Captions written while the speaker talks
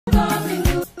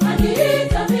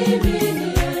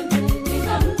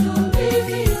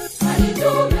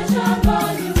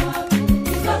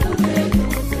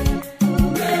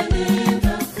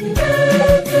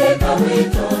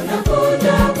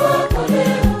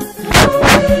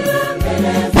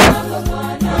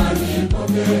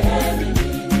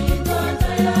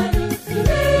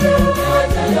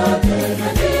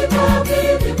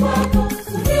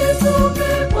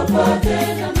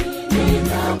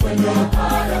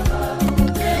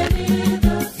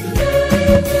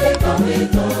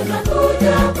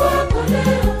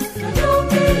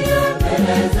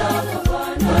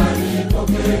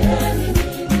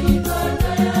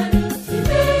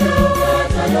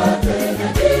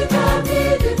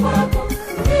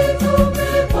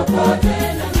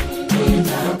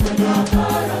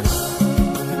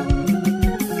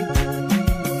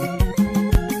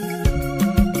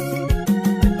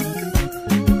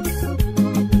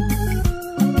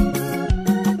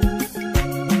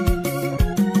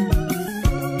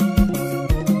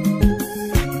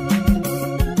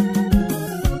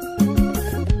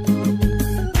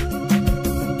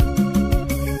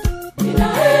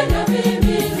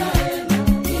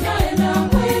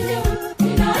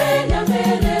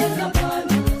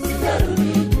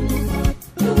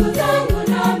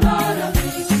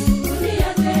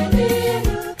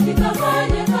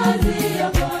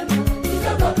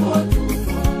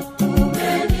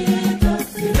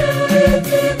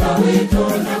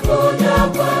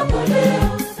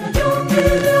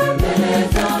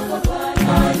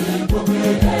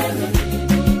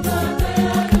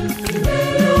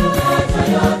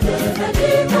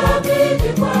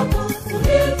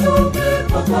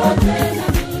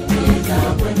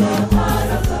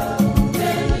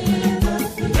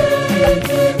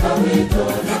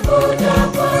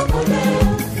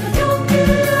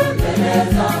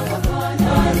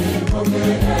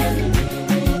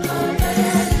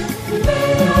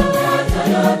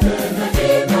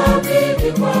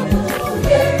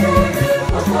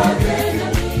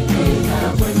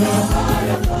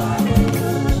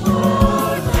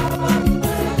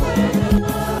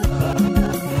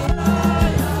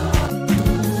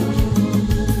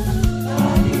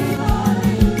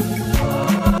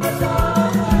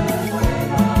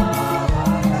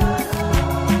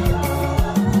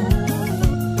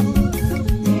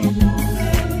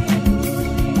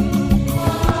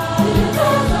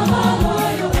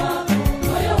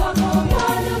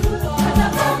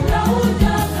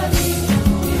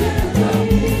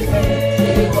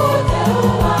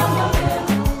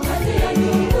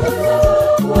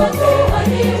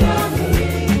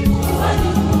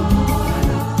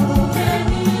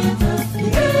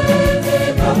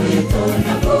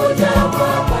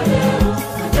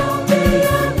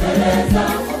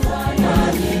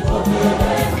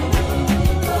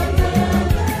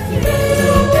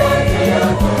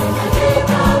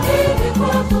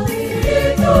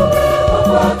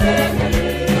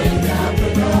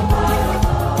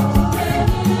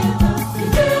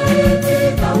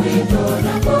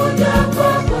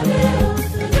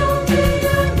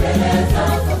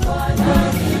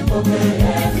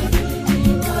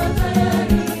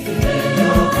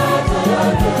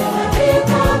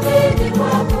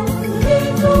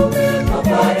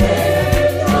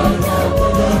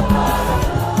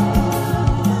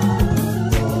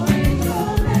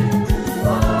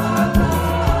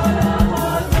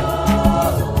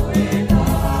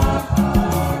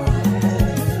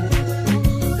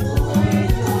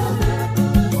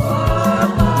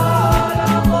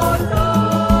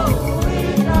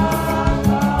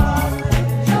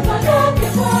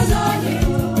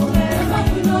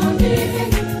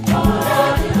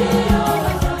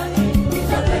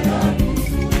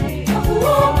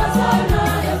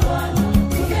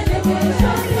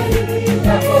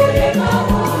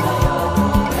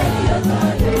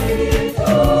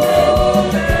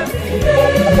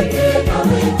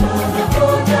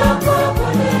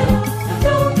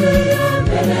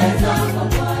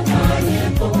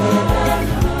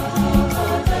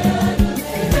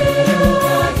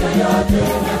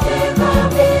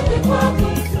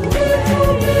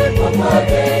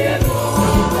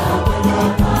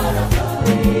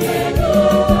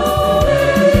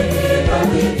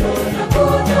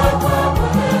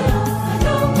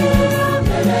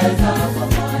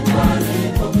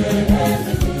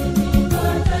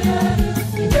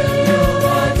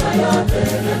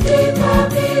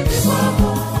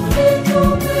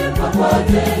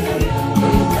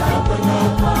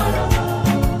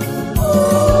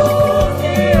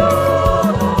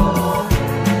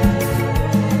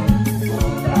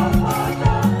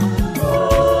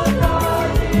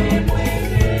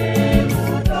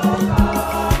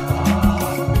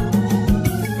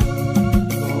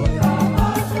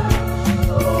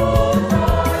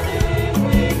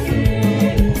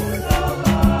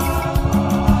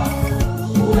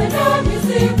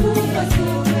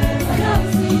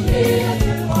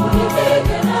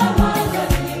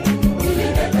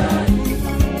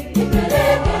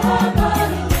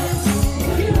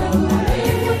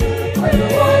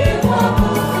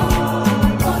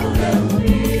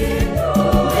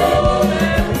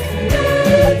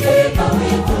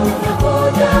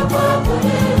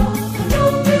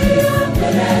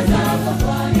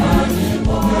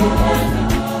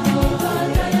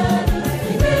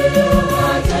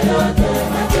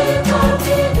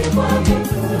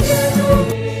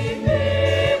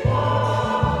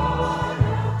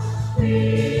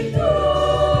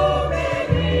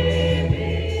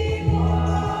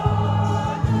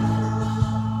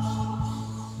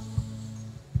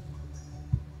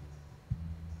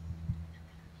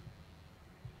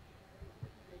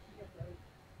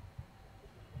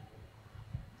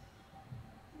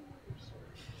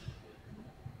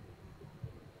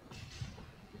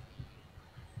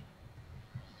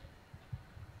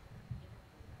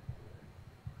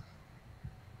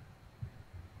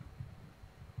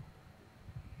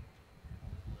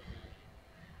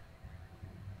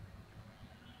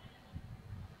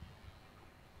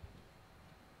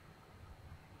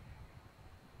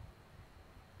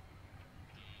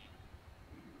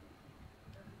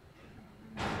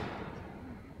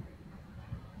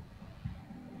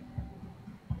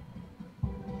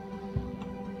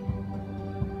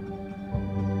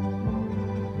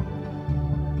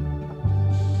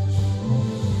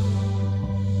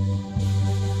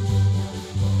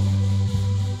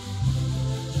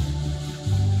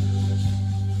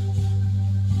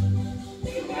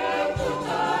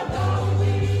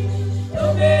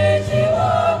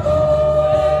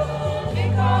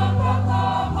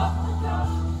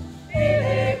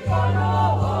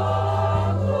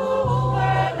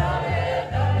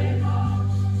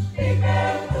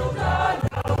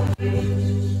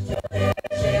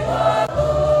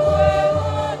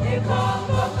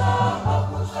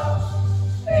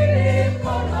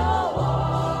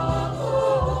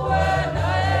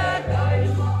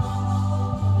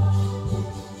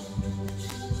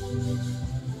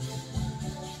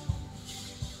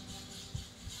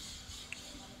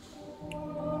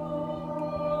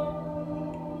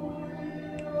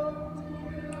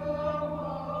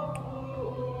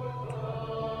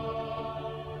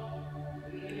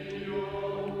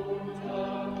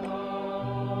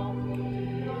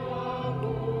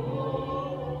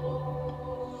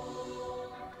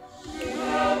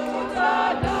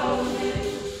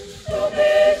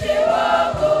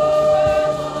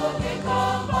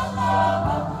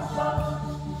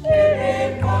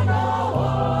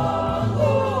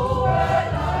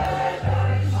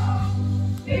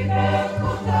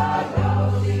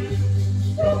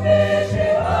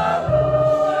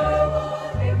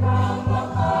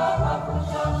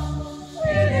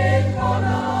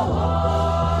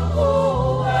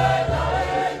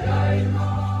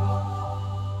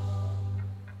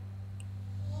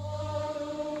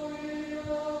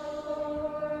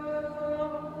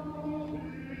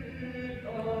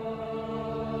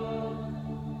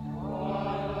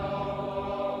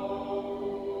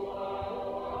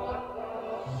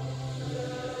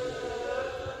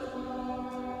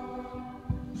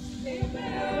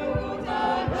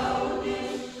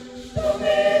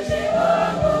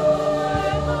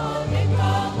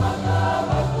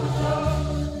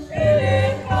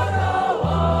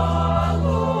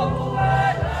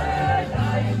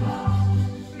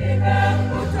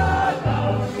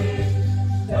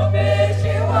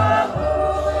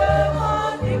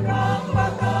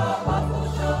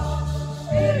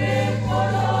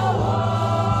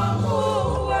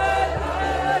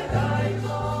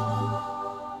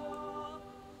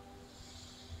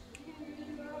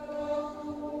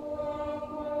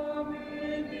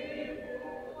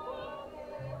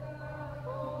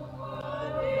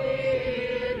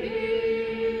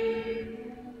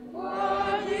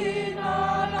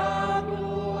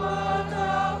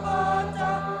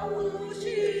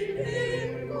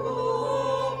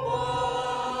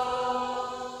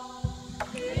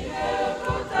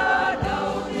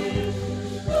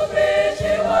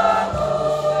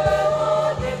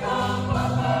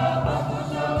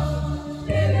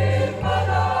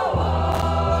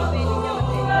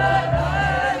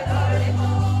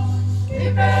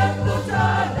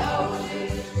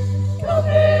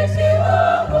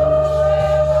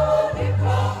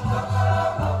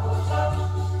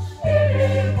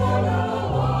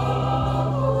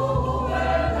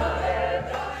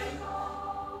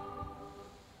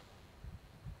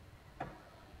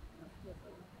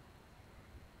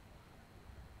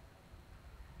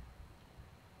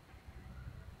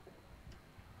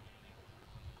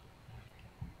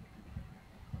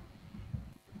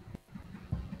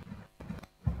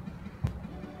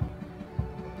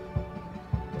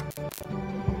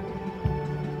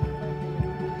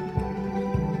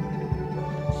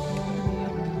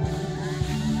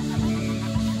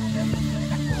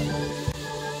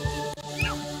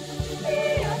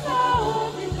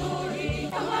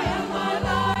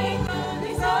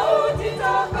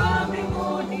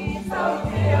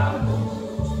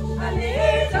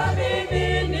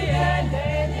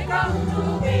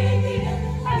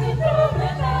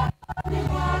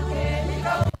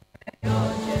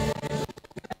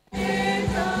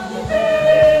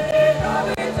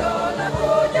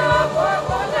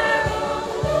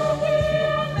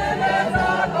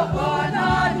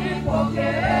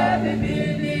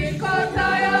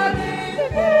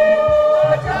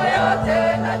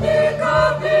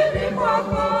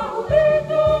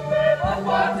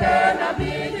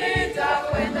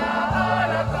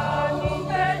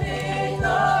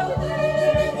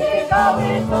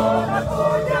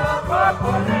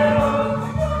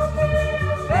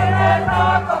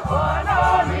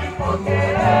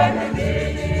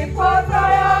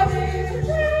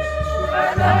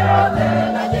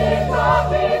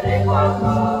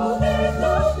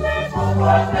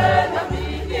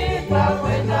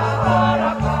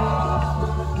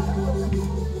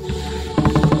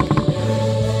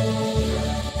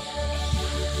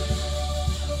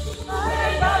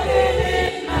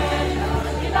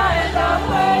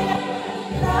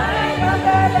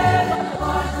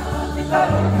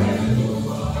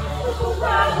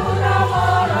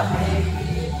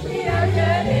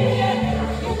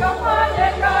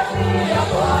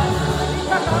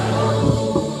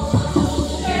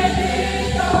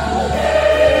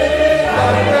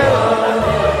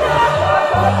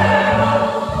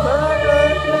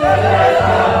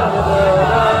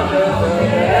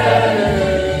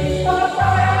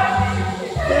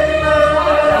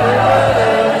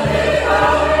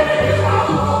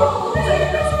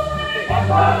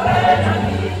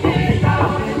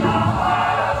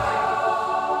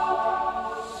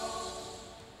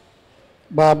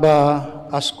Baba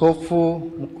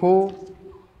Askofu Mkuu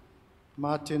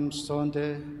Martin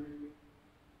Msonde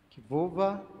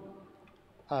Kivuva,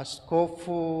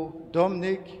 Askofu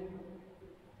Dominic,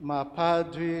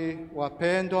 mapadri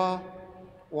wapendwa,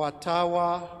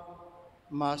 watawa,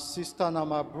 masista na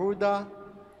mabruda,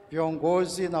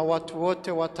 viongozi na watu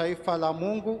wote wa taifa la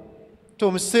Mungu,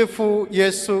 tumsifu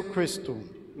Yesu Kristo.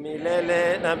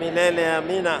 Milele na milele,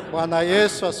 amina. Bwana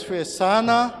Yesu asifiwe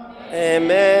sana.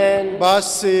 Amen.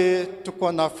 Basi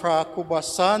tuko na furaha kubwa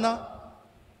sana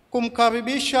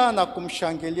kumkaribisha na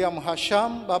kumshangilia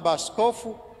mhashamu Baba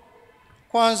Askofu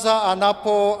kwanza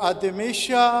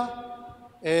anapoadhimisha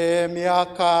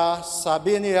miaka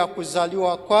 70 ya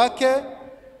kuzaliwa kwake,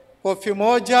 kofi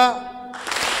moja.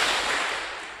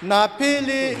 Na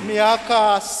pili,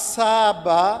 miaka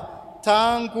 7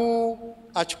 tangu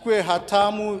achukue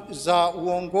hatamu za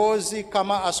uongozi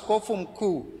kama askofu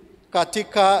mkuu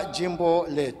katika jimbo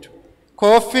letu.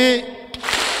 Kofi.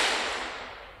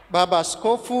 Baba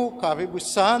Askofu, karibu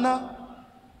sana.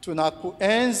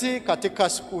 Tunakuenzi katika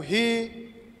siku hii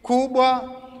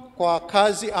kubwa kwa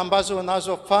kazi ambazo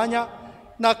unazofanya,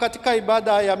 na katika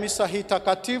ibada ya misa hii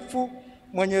takatifu,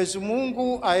 Mwenyezi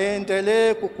Mungu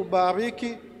aendelee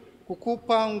kukubariki,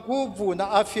 kukupa nguvu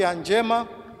na afya njema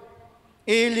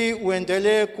ili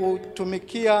uendelee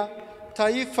kutumikia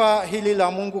taifa hili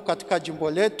la Mungu katika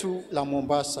jimbo letu la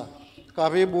Mombasa.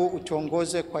 Karibu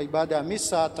utuongoze kwa ibada ya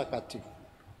misa takatifu.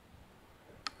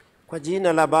 Kwa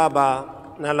jina la Baba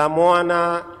na la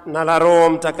Mwana na la Roho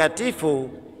Mtakatifu.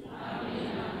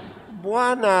 Amina.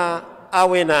 Bwana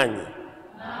awe nanyi.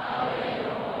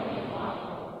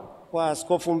 Kwa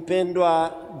askofu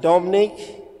mpendwa Dominic,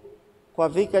 kwa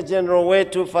Vicar General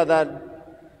wetu Father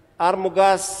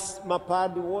Armugas,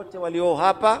 mapadi wote walio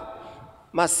hapa,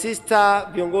 masista,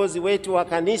 viongozi wetu wa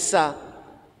kanisa,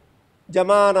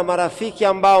 jamaa na marafiki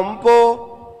ambao mpo,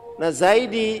 na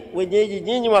zaidi wenyeji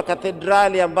nyinyi wa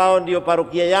kathedrali ambao ndio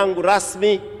parokia yangu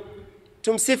rasmi,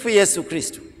 tumsifu Yesu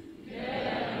Kristo.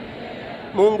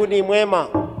 Mungu ni mwema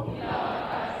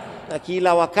na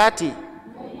kila wakati.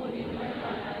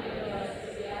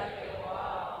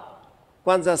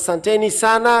 Kwanza asanteni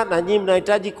sana, na nyinyi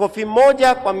mnahitaji kofi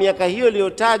moja kwa miaka hiyo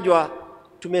iliyotajwa.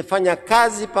 Tumefanya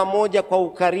kazi pamoja kwa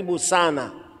ukaribu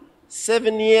sana.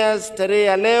 7 years tarehe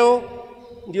ya leo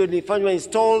ndio nilifanywa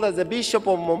installed as a bishop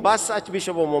of Mombasa,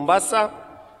 Archbishop of Mombasa,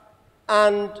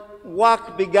 and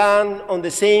work began on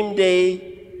the same day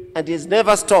and has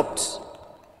never stopped.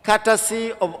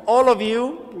 Courtesy of all of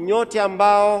you, nyote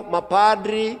ambao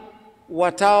mapadri,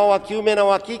 watawa wa kiume na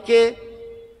wa kike,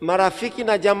 marafiki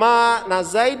na jamaa, na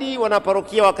zaidi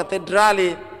wanaparokia wa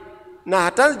kathedrali na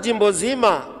hata jimbo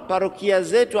zima, parokia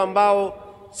zetu ambao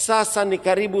sasa ni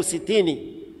karibu 60.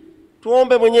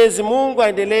 Tuombe Mwenyezi Mungu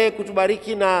aendelee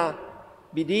kutubariki na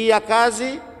bidii ya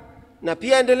kazi, na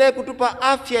pia aendelee kutupa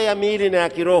afya ya miili na ya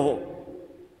kiroho.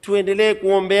 Tuendelee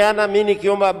kuombeana, mimi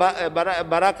nikiomba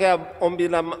baraka ya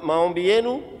maombi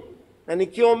yenu, na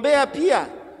nikiombea pia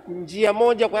njia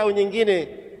moja kwa au nyingine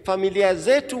familia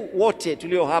zetu wote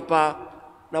tulio hapa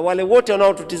na wale wote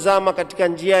wanaotutizama katika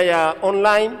njia ya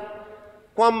online,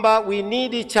 kwamba we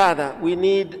need each other, we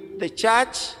need the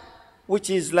church which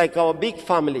is like our big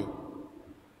family.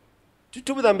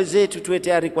 Tutubu dhambi zetu, tuwe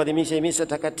tayari kuadhimisha misa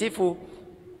takatifu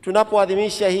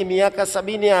tunapoadhimisha hii miaka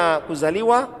 70 ya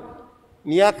kuzaliwa,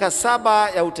 miaka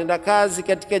 7 ya utendakazi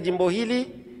katika jimbo hili,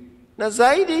 na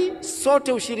zaidi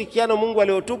sote ushirikiano Mungu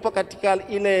aliotupa katika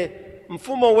ile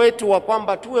mfumo wetu wa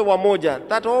kwamba tuwe wamoja,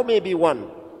 that all may be one.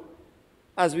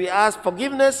 As we ask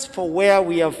forgiveness for where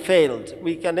we have failed,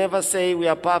 we can never say we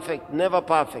are perfect, never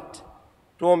perfect.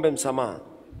 Tuombe msamaha.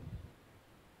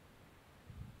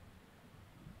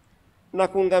 Na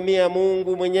kuungamia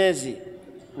Mungu Mwenyezi,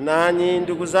 nanyi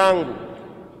ndugu zangu,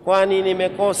 kwani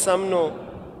nimekosa mno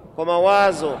kwa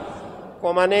mawazo,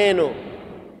 kwa maneno,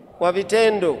 kwa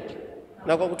vitendo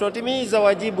na kwa kutotimiza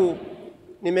wajibu.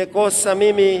 Nimekosa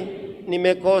mimi,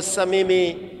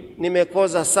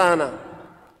 nimekosa sana.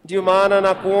 Ndiyo maana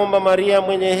na kuomba Maria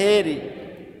mwenye heri,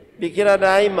 Bikira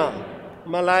daima,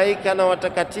 malaika na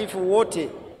watakatifu wote,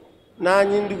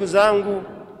 nanyi ndugu zangu,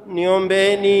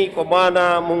 niombeeni kwa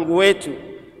Bwana Mungu wetu.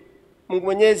 Mungu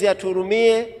Mwenyezi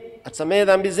atuhurumie, atusamehe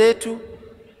dhambi zetu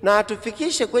na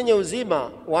atufikishe kwenye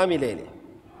uzima wa milele.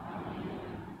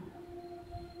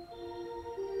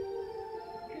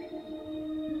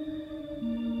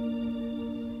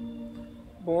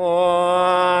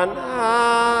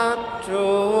 Bwana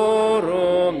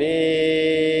tuhurumie,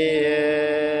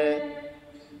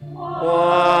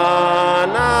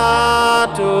 Bwana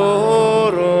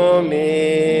tuhurumie,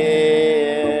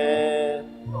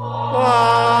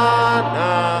 Bwana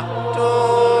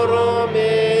tuhurumie,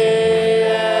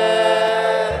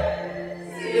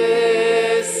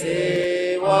 sisi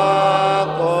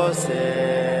wakosefu.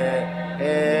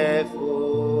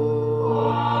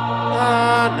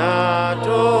 Bwana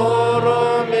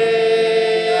tuhurumie,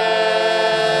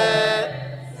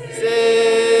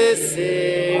 sisi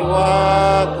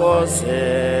wakosefu.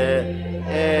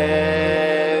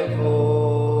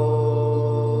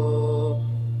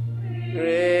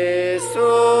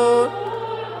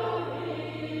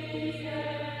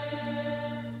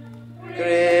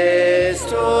 Kristo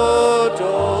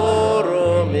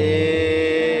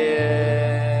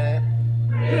tuhurumie,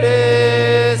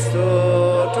 Kristo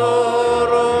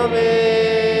tuhurumie,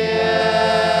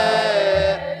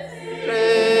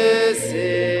 sisi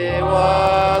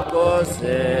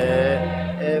wakosefu.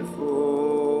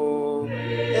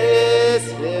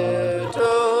 Kristo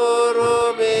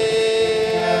tuhurumie,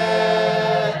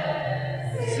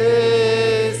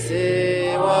 sisi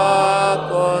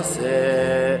wakosefu.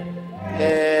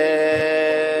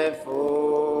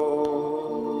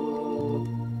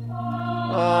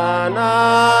 Bwana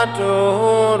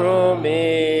tuhurumie,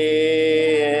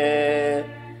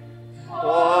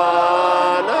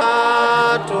 Bwana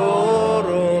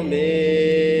tuhurumie,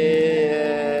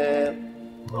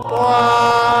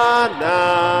 Bwana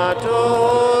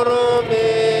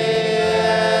tuhurumie,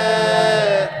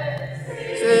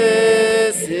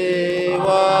 sisi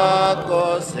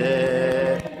wakosefu.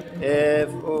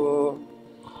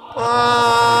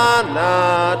 Bwana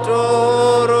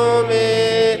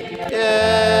tuhurumie,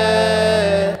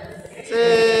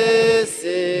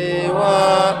 sisi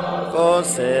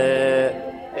wakosefu.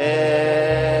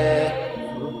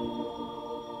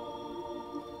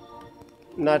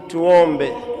 Na tuombe.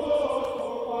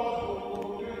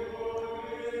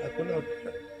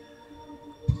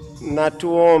 Na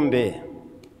tuombe.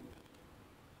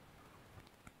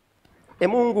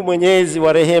 Mungu Mwenyezi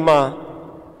wa rehema,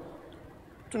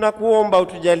 tunakuomba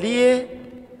utujalie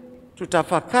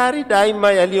tutafakari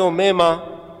daima yaliyo mema,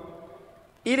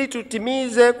 ili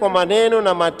tutimize kwa maneno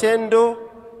na matendo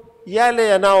yale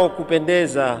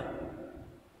yanayokupendeza.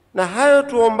 Na hayo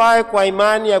tuombaye kwa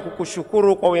imani ya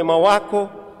kukushukuru kwa wema wako,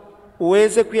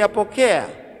 uweze kuyapokea.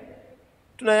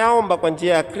 Tunayaomba kwa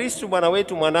njia ya Kristo Bwana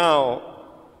wetu, mwanao,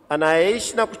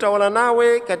 anayeishi na kutawala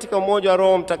nawe katika umoja wa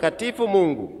Roho Mtakatifu,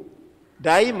 Mungu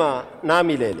daima na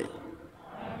milele.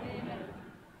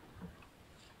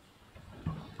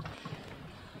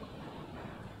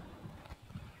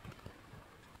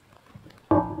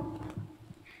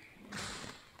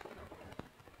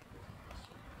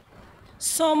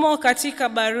 Somo katika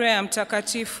barua ya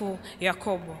Mtakatifu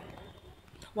Yakobo.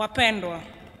 Wapendwa,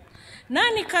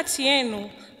 Nani kati yenu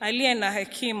aliye na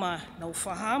hekima na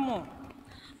ufahamu?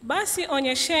 Basi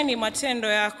onyesheni matendo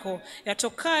yako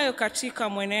yatokayo katika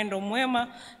mwenendo mwema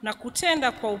na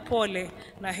kutenda kwa upole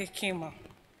na hekima.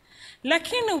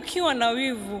 Lakini ukiwa na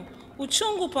wivu,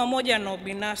 uchungu pamoja na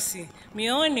ubinafsi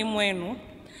mioyoni mwenu,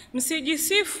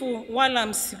 msijisifu wala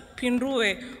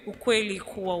msipindue ukweli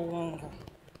kuwa uongo.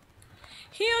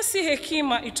 Hiyo si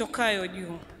hekima itokayo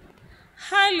juu.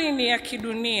 Hali ni ya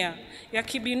kidunia, ya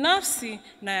kibinafsi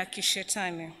na ya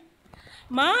kishetani.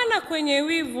 Maana kwenye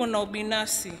wivu na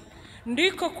ubinafsi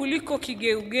ndiko kuliko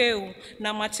kigeugeu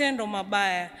na matendo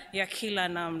mabaya ya kila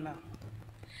namna.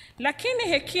 Lakini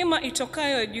hekima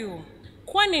itokayo juu,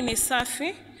 kwani ni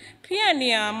safi, pia ni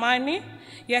ya amani,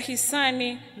 ya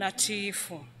hisani na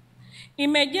tiifu.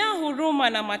 Imejaa huruma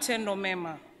na matendo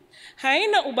mema,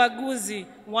 haina ubaguzi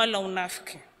wala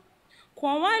unafiki.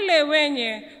 Kwa wale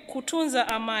wenye kutunza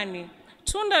amani,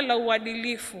 tunda la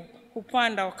uadilifu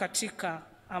hupanda katika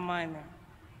amani.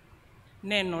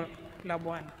 Neno la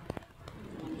Bwana.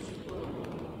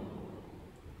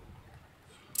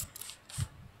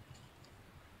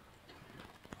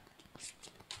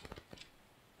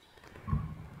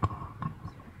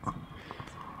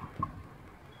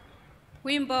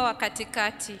 Wimbo wa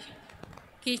katikati.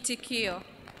 Kiitikio: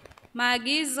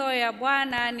 maagizo ya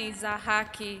Bwana ni za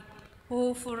haki,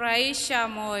 hufurahisha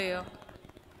moyo.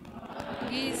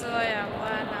 Maagizo ya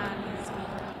Bwana ni za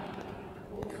haki,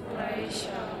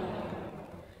 hufurahisha moyo.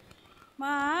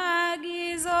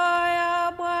 Maagizo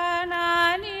ya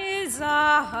Bwana ni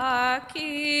za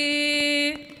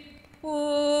haki,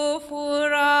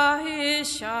 hufurahisha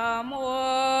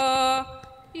moyo.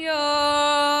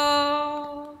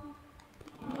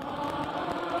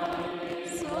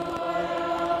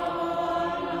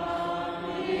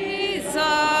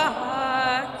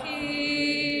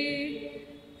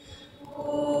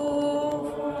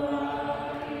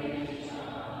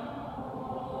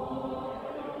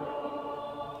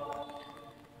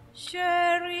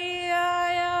 Sheria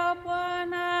ya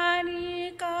Bwana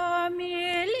ni kamilifu,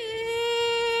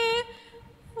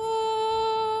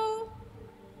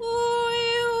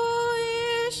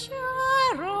 huihuisha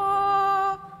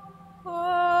roho.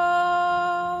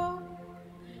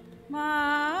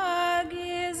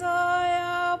 Maagizo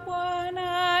ya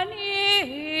Bwana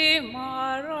ni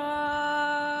imara,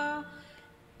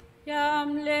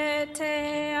 yamletea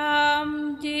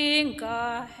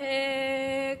mjinga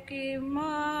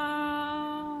hekima.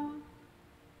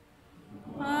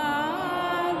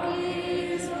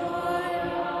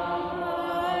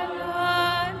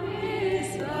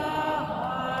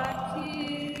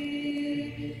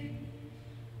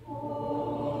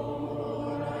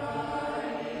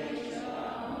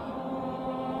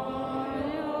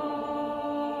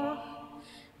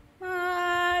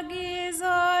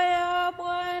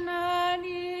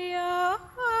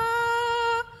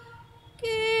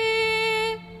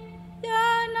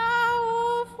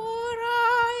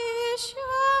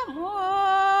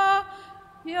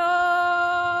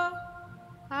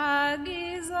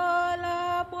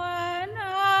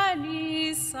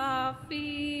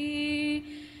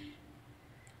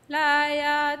 La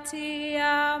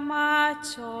yatia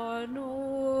macho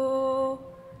nuru.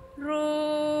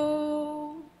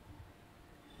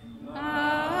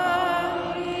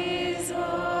 Maagizo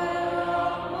ya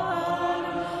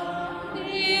Bwana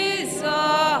ni za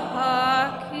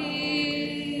haki,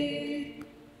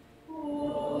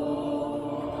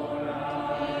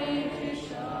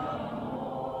 hufurahisha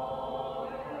moyo.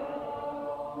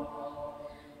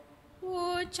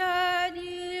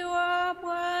 Uchaji wa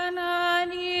Bwana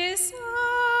ni safi,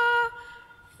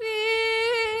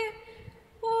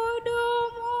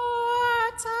 hudumu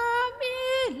hata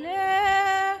milele.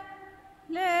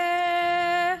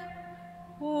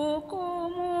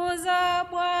 Hukumu za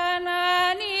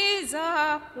Bwana ni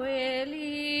za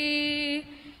kweli,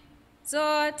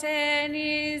 zote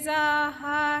ni za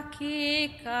haki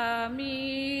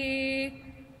kamili.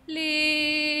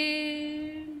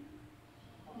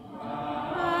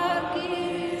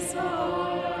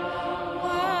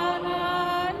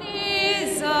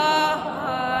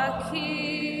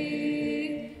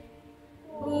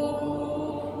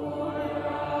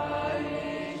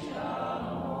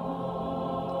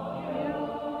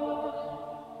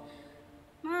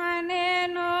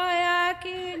 Maneno ya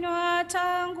kinywa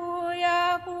changu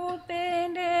ya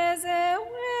kupendeze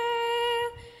wewe,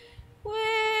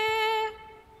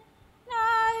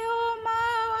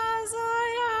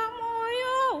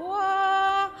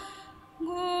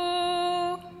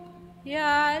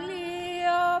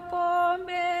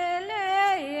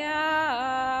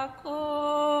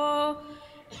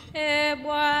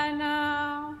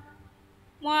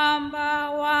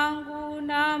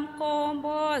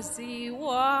 mkombozi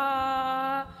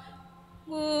wangu.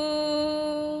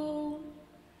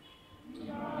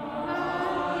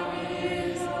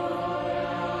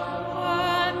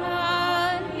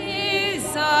 Bwana ni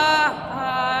za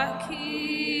haki,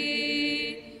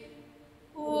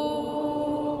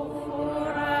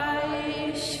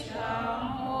 hufurahisha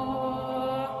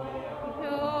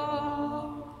moyo.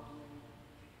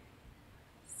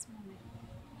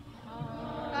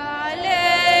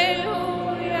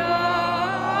 Haleluya,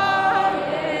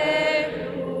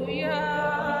 haleluya,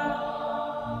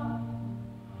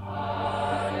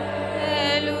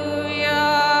 haleluya,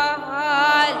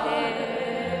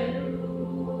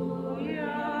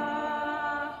 haleluya.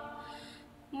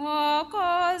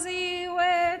 Mwokozi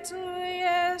wetu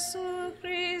Yesu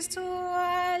Kristo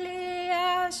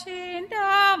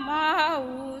aliyashinda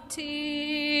mauti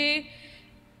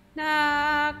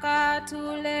na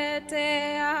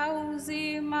akatuletea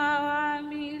uzima wa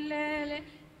milele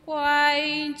kwa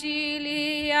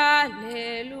Injili.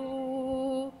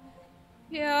 Haleluya,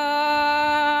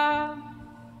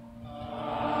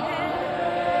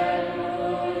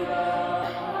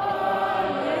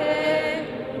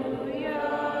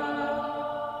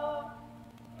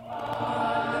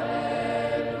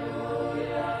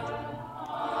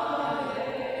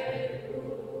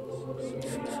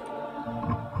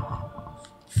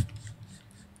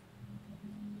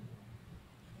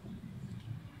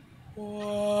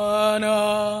 Bwana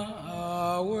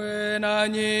awe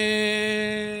nanyi.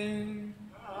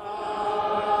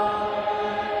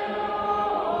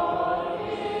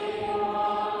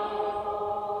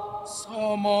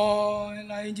 Somo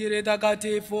la Injili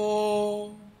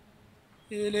takatifu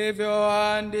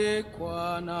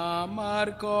ilivyoandikwa na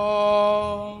Marko.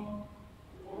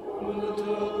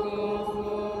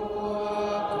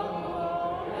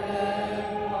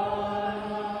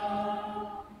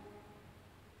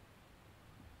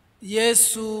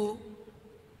 Yesu,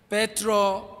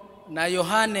 Petro na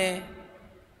Yohane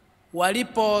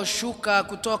waliposhuka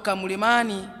kutoka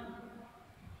mlimani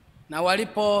na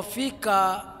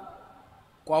walipofika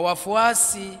kwa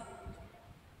wafuasi,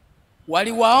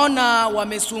 waliwaona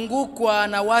wamezungukwa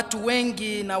na watu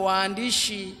wengi na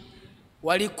waandishi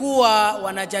walikuwa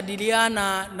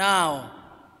wanajadiliana nao.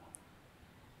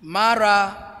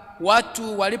 Mara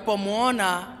watu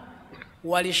walipomuona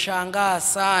walishangaa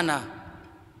sana,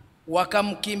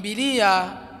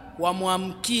 wakamkimbilia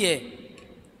wamwamkie.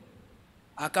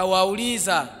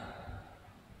 Akawauliza,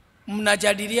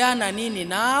 mnajadiliana nini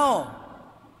nao?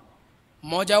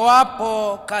 Mmoja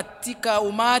wapo katika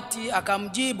umati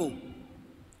akamjibu,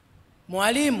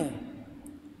 Mwalimu,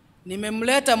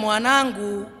 nimemleta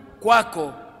mwanangu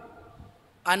kwako,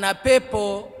 ana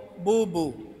pepo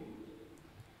bubu.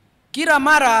 Kila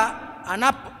mara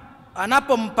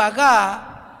anapompagaa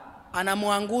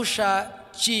anamwangusha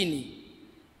chini,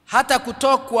 hata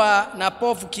kutokwa na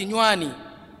povu kinywani.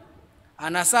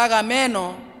 Anasaga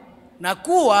meno na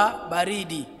kuwa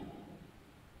baridi.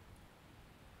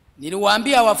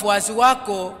 Niliwaambia wafuasi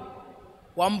wako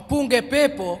wampunge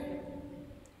pepo,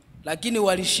 lakini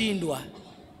walishindwa.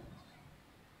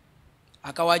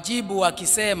 Akawajibu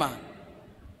akisema,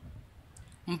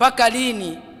 mpaka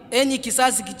lini, enyi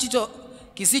kizazi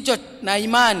kisicho na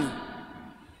imani?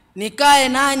 Nikae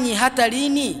nanyi hata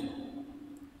lini?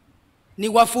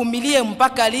 Niwavumilie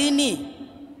mpaka lini?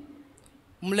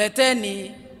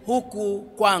 Mleteni huku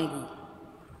kwangu.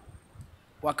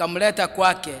 Wakamleta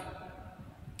kwake.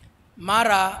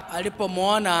 Mara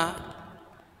alipomuona,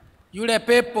 yule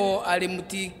pepo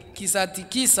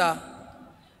alimtikisa,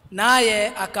 naye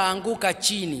akaanguka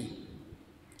chini,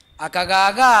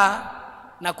 akagaagaa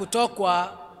na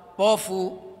kutokwa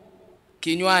pofu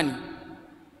kinywani.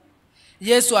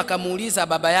 Yesu akamuuliza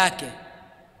baba yake,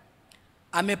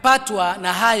 amepatwa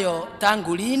na hayo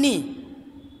tangu lini?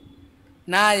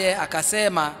 Naye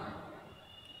akasema,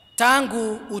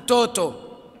 tangu utoto,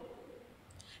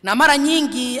 na mara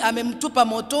nyingi amemtupa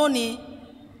motoni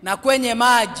na kwenye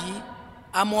maji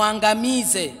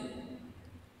amuangamize.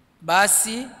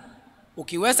 Basi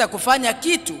ukiweza kufanya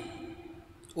kitu,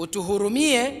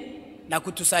 utuhurumie na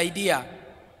kutusaidia.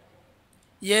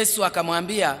 Yesu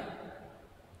akamwambia,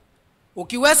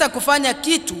 ukiweza kufanya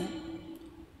kitu,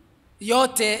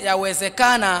 yote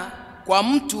yawezekana kwa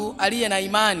mtu aliye na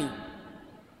imani.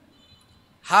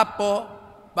 Hapo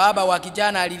baba wa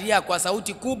kijana alilia kwa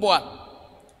sauti kubwa,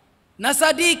 na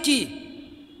sadiki,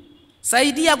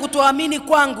 saidia kutoamini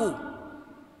kwangu.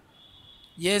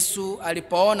 Yesu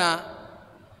alipoona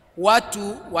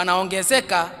watu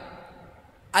wanaongezeka,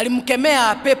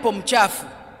 alimkemea pepo mchafu,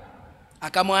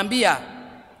 akamwambia,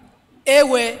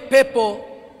 ewe pepo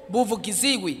buvu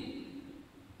kiziwi,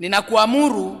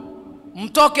 ninakuamuru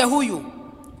mtoke huyu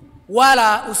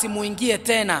wala usimuingie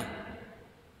tena.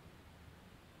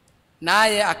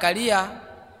 Naye akalia,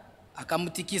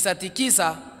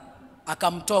 akamtikisa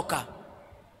akamtoka.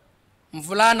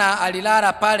 Mvulana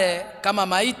alilala pale kama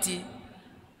maiti,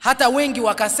 hata wengi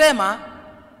wakasema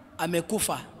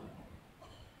amekufa.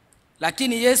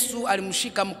 Lakini Yesu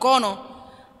alimshika mkono,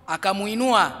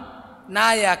 akamuinua,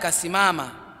 naye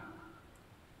akasimama.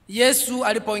 Yesu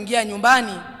alipoingia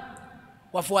nyumbani,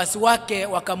 wafuasi wake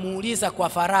wakamuuliza kwa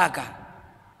faragha,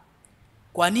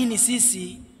 kwa nini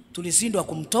sisi tulishindwa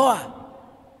kumtoa?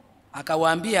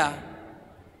 Akawaambia,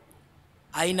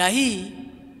 aina hii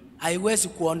haiwezi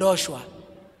kuondoshwa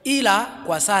ila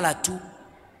kwa sala tu.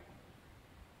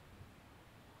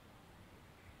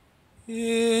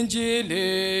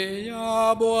 Injili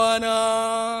ya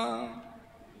Bwana.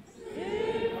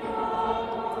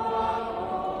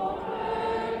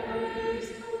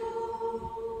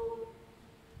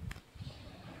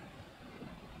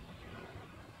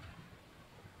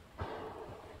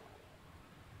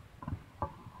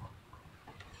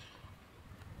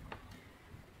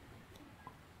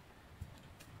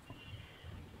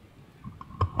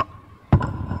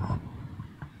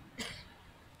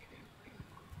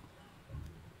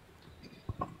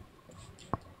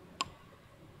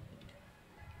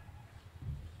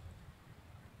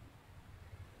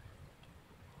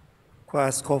 Kwa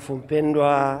askofu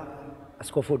mpendwa,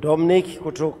 Askofu Dominic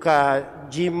kutoka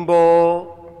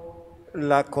jimbo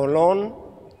la Cologne,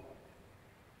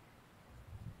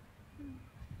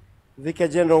 Vicar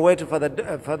General wetu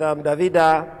Father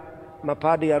Davida,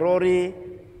 mapadri Arori,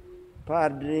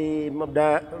 Padri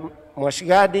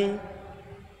Mwashigadi,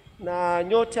 na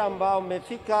nyote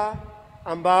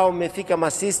ambao mmefika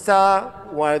masista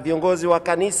wa viongozi wa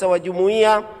kanisa wa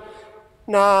jumuiya,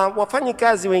 na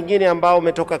wafanyikazi wengine ambao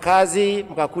umetoka kazi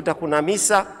mkakuta kuna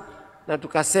misa na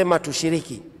tukasema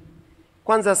tushiriki.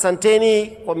 Kwanza asanteni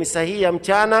kwa misa hii ya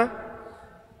mchana,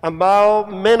 ambao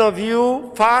many of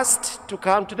you fast to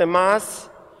come to the mass,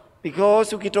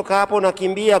 because ukitoka hapo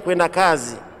unakimbia kwenda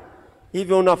kazi,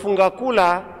 hivyo unafunga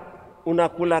kula,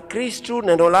 unakula Kristu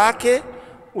neno lake,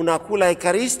 unakula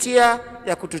Ekaristia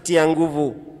ya kututia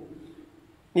nguvu.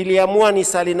 Niliamua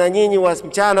nisali na nyinyi wa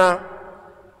mchana,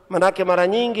 manake mara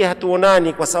nyingi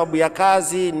hatuonani kwa sababu ya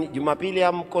kazi, Jumapili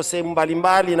hamko sehemu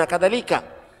mbalimbali na kadhalika.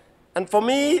 And for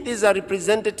me, this is a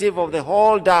representative of the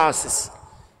whole diocese,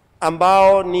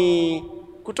 ambao ni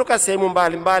kutoka sehemu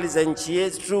mbalimbali za nchi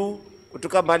yetu,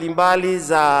 kutoka mbalimbali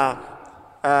za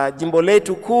jimbo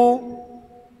letu kuu.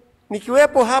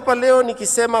 Nikiwepo hapa leo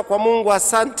nikisema kwa Mungu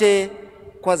asante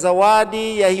kwa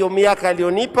zawadi ya hiyo miaka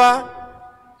alionipa,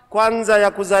 kwanza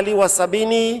ya kuzaliwa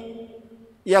 70,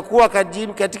 ya kuwa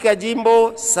katika jimbo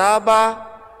 7,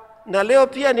 na leo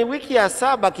pia ni wiki ya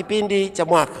 7 kipindi cha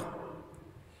mwaka.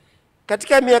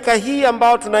 Katika miaka hii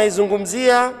ambao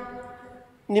tunaizungumzia,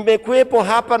 nimekuwepo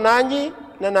hapa nanyi,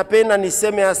 na napenda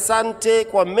niseme asante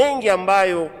kwa mengi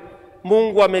ambayo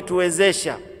Mungu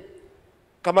ametuwezesha.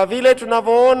 Kama vile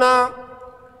tunavyoona,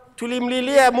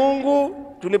 tulimlilia Mungu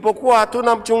tulipokuwa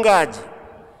hatuna mchungaji.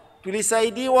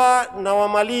 Tulisaidiwa na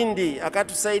Wamalindi,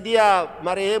 akatusaidia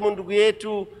marehemu ndugu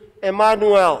yetu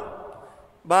Emmanuel,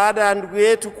 baada ya ndugu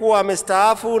yetu kuwa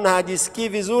amestaafu na hajisikii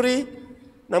vizuri,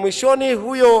 na mwishoni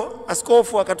huyo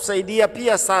askofu akatusaidia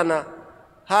pia sana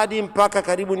hadi mpaka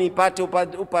karibu nipate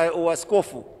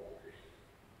uaskofu.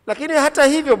 Lakini hata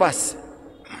hivyo basi,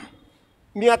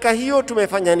 miaka hiyo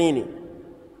tumefanya nini?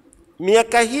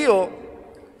 Miaka hiyo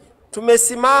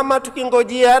tumesimama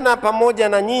tukingojeana pamoja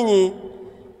na nyinyi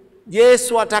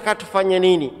Yesu ataka tufanye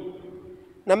nini.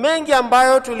 Na mengi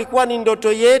ambayo tulikuwa ni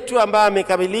ndoto yetu ambayo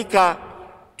amekamilika,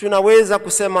 tunaweza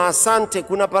kusema asante.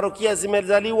 Kuna parokia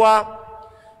zimezaliwa,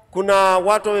 kuna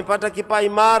watu wamepata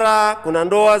kipaimara, kuna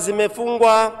ndoa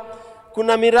zimefungwa,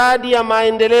 kuna miradi ya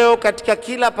maendeleo katika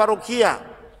kila parokia,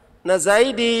 na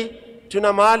zaidi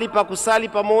tuna mahali pa kusali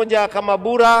pamoja kama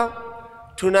Bura,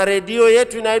 tuna redio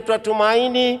yetu inaitwa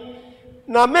Tumaini,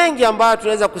 na mengi ambayo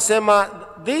tunaweza kusema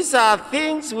these are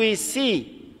things we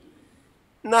see.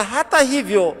 Na hata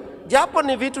hivyo, japo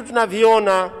ni vitu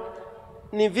tunaviona,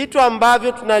 ni vitu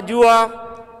ambavyo tunajua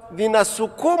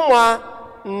vinasukumwa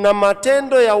na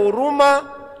matendo ya huruma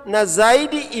na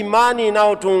zaidi imani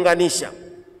inayotuunganisha.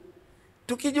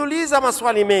 Tukijiuliza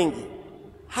maswali mengi,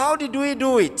 how did we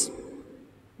do it?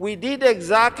 We did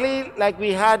exactly like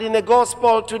we had in the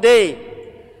gospel today.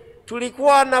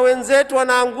 Tulikuwa na wenzetu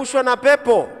wanaangushwa na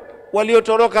pepo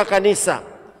waliotoroka kanisa.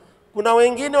 Kuna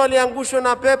wengine waliangushwa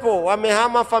na pepo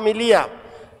wamehama familia.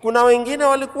 Kuna wengine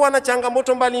walikuwa na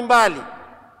changamoto mbalimbali.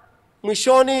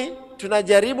 Mwishoni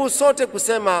tunajaribu sote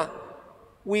kusema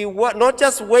we were not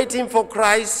just waiting for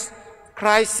Christ,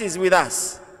 Christ is with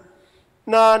us.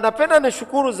 Na napenda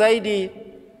nishukuru zaidi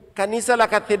kanisa la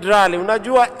Kathedrali.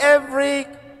 Unajua every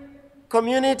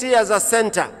community as a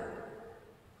center.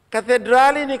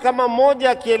 Kathedrali ni kama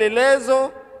moja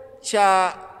kielelezo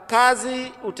cha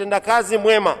kazi, utendakazi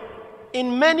mwema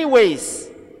in many ways.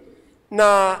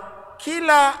 Na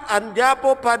kila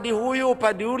anjapo padi huyu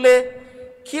padi ule,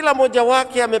 kila moja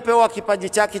wake amepewa kipaji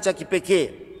chake cha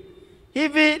kipekee.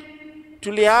 Hivi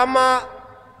tulihama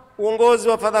uongozi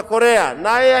wa Father Korea,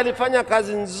 naye alifanya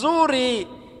kazi nzuri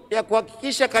ya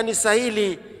kuhakikisha kanisa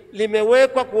hili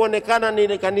limewekwa kuonekana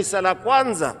ni kanisa la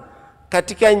kwanza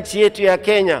katika nchi yetu ya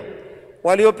Kenya,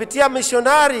 waliopitia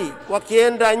missionary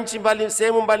wakienda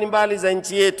sehemu mbalimbali za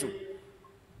nchi yetu,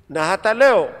 na hata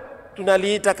leo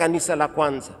tunaliita kanisa la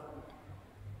kwanza.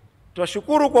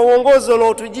 Twashukuru kwa uongozi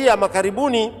uliotujia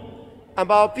makaribuni,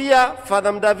 ambao pia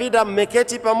Father Mdavida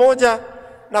mmeketi pamoja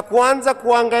na kuanza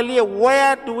kuangalia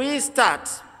where do we start,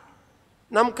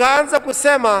 na mkaanza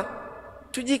kusema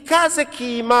tujikaze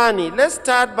kiimani. Let's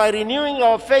start by renewing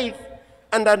our faith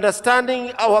and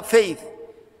understanding our faith.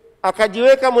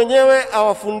 Akajiweka mwenyewe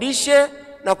awafundishe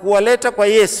na kuwaleta kwa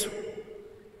Yesu.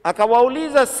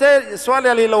 Akawauliza swali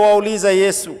alilowauliza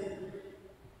Yesu,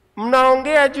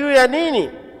 mnaongea juu ya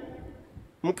nini?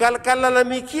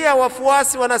 Mkalalamikia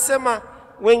wafuasi, wanasema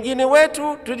wengine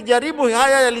wetu tulijaribu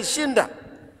haya yalishinda.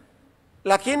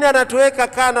 Lakini anatuweka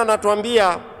kana,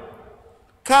 anatuambia,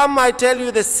 come I tell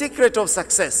you the secret of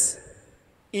success.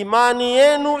 Imani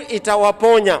yenu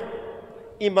itawaponya.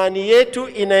 Imani yetu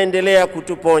inaendelea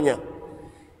kutuponya.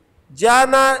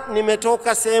 Jana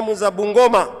nimetoka sehemu za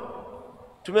Bungoma.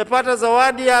 Tumepata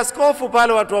zawadi ya askofu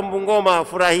pale, watu wa Bungoma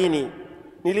furahini.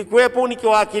 Nilikuwepo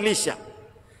nikiwakilisha.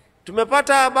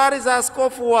 Tumepata habari za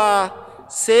askofu wa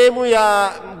sehemu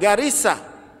ya Garissa,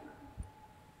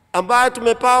 ambaye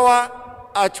tumepawa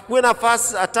achukue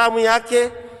nafasi atamu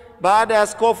yake baada ya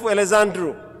askofu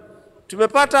Alexandru.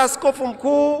 Tumepata askofu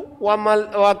mkuu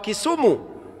wa Kisumu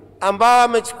ambao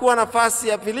amechukua nafasi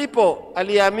ya Filipo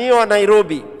aliyehamiwa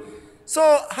Nairobi. So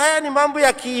haya ni mambo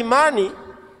ya kiimani.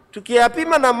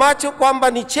 Tukiyapima na macho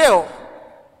kwamba ni cheo,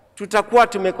 tutakuwa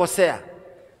tumekosea.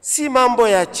 Si mambo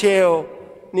ya cheo,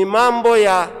 ni mambo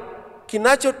ya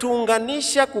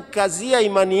kinachotuunganisha kukazia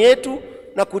imani yetu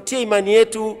na kutia imani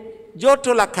yetu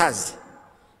joto la kazi.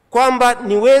 Kwamba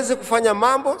niweze kufanya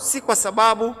mambo si kwa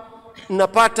sababu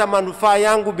napata manufaa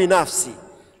yangu binafsi.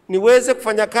 Niweze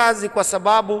kufanya kazi kwa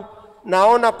sababu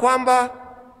naona kwamba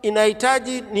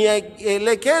inahitaji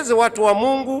nielekeze watu wa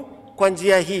Mungu kwa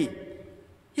njia hii.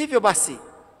 Hivyo basi,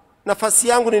 nafasi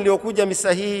yangu niliyokuja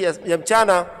misa hii ya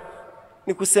mchana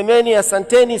ni kusemeni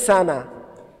asanteni sana.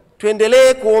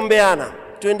 Tuendelee kuombeana,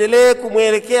 tuendelee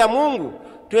kumwelekea Mungu,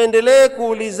 tuendelee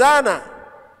kuulizana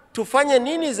tufanye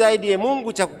nini zaidi ya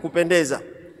Mungu cha kukupendeza.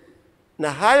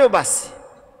 Na hayo basi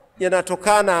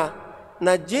yanatokana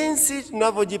na jinsi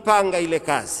tunavyojipanga ile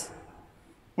kazi.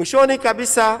 Mwishoni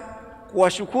kabisa,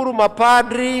 kuwashukuru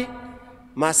mapadri,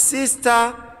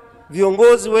 masista,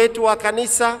 viongozi wetu wa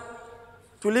kanisa.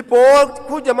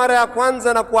 Tulipokuja mara ya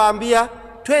kwanza na kuambia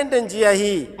twende njia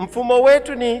hii, mfumo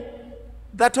wetu ni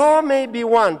that all may be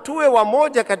one, tuwe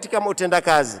wamoja katika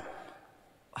utendakazi,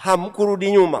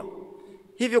 hamkurudi nyuma.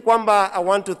 Hivyo kwamba I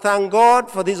want to thank God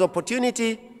for this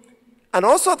opportunity, and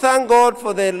also thank God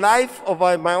for the life of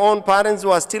my own parents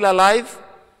who are still alive,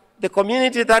 the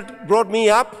community that brought me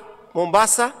up,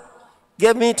 Mombasa,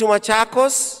 gave me to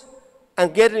Machakos,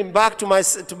 and getting back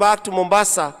to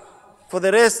Mombasa for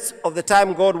the rest of the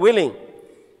time, God willing.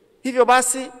 Hivyo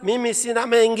basi, mimi sina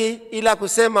mengi ila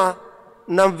kusema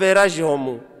namvera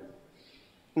jomu.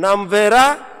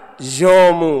 Namvera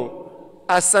jomu.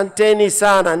 Asanteni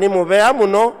sana, ni mubea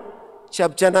muno,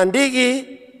 chapchana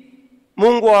ndigi.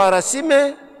 Mungu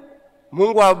awarasime,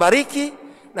 Mungu awabariki,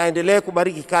 na endelee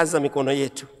kubariki kazi za mikono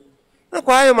yetu. Na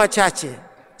kwa hayo machache,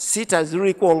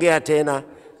 sitazuri kuongea tena.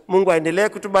 Mungu aendelee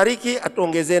kutubariki,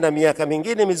 atuongezee na miaka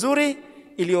mingine mizuri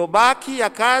iliyobaki ya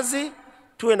kazi,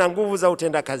 tuwe na nguvu za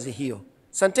utenda kazi hiyo.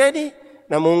 Asanteni,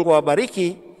 na Mungu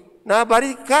awabariki, na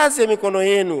abariki kazi ya mikono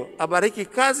yenu, abariki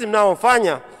kazi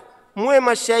mnaofanya. Muwe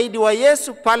mashahidi wa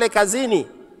Yesu pale kazini.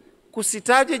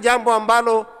 Kusitaje jambo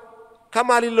ambalo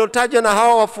kama alilotajwa na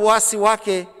hawa wafuasi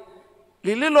wake,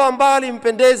 lililo ambalo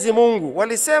limpendezi Mungu.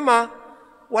 Walisema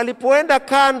walipoenda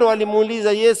kando,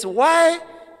 walimuuliza Yesu, why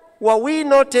were we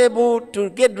not able to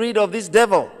get rid of this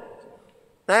devil?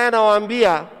 Naye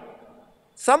anawaambia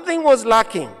something was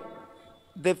lacking.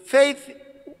 The faith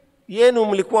yenu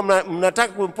mlikuwa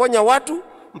mnataka kumponya watu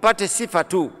mpate sifa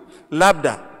tu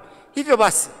labda. Hivyo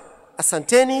basi,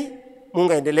 asanteni,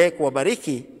 Mungu aendelee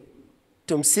kuwabariki.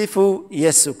 Tumsifu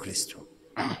Yesu Kristo.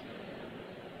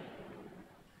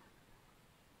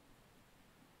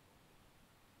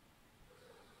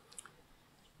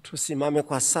 Tusimame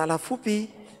kwa sala fupi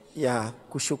ya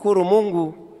kushukuru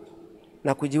Mungu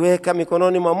na kujiweka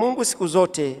mikononi mwa Mungu siku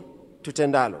zote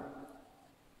tutendalo.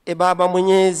 E Baba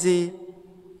Mwenyezi,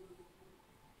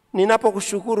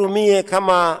 ninapokushukuru mie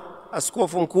kama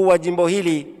askofu mkuu wa jimbo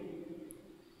hili,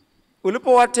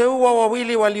 ulipowateua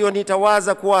wawili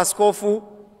walionitawaza kuwa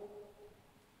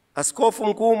askofu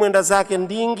mkuu mwenda zake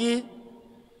Ndingi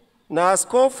na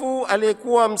askofu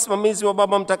aliyekuwa msimamizi wa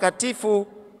Baba Mtakatifu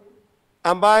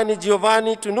ambaye ni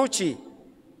Giovanni Tunucci,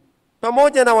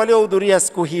 pamoja na waliohudhuria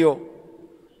siku hiyo.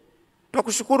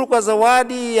 Tunakushukuru kwa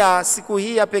zawadi ya siku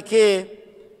hii ya pekee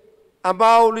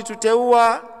ambao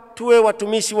ulituteua tuwe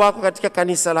watumishi wako katika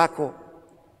kanisa lako.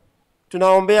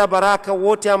 Tunaombea baraka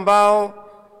wote ambao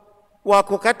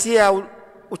wako kati ya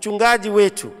uchungaji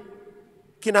wetu,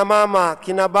 kina mama,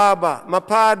 kina baba,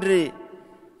 mapadri,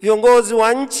 viongozi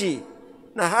wa nchi,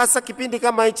 na hasa kipindi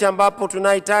kama hichi ambapo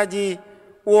tunahitaji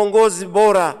uongozi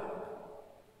bora.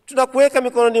 Tunakuweka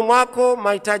mikononi mwako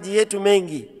mahitaji yetu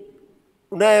mengi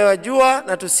unayoyajua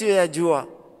na tusiyoyajua.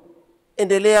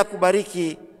 Endelea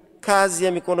kubariki kazi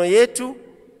ya mikono yetu,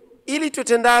 ili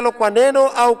tutendalo kwa neno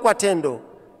au kwa tendo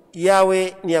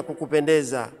yawe ni ya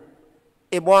kukupendeza.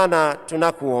 E Bwana,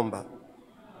 tunakuomba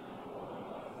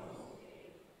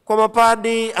kwa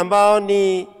mapadi ambao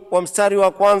ni wa mstari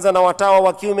wa kwanza na watawa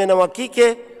wa kiume na wa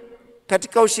kike,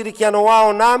 katika ushirikiano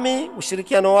wao nami,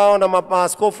 ushirikiano wao na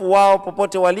maaskofu wao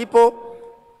popote walipo,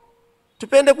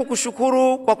 tupende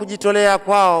kukushukuru kwa kujitolea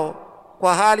kwao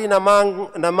kwa hali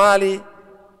na mali,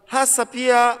 hasa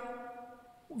pia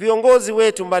viongozi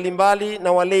wetu mbalimbali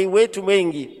na walei wetu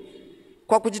wengi.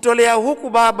 Kwa kujitolea huku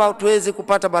Baba, tuweze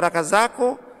kupata baraka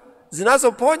zako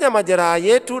zinazoponya majeraha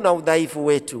yetu na udhaifu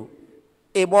wetu.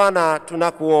 E Bwana,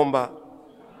 tunakuomba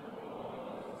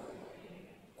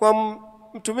kwa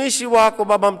mtumishi wako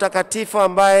Baba Mtakatifu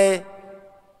ambaye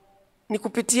ni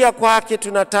kupitia kwake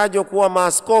tunatajwa kuwa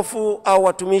maaskofu au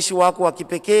watumishi wako wa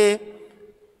kipekee,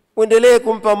 uendelee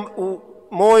kumpa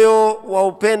moyo wa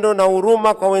upendo na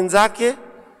huruma kwa wenzake,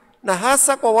 na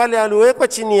hasa kwa wale waliowekwa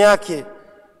chini yake,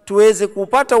 tuweze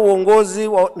kupata uongozi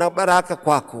na baraka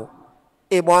kwako.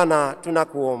 E Bwana,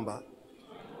 tunakuomba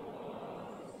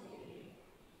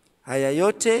haya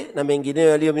yote na mengineyo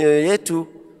yaliyo mioyo yetu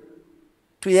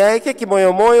tuyaeke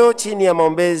kimoyomoyo chini ya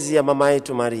maombezi ya mama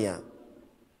yetu Maria.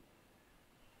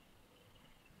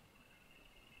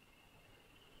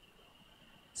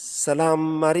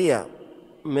 Salamu Maria,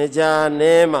 umejaa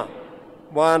neema,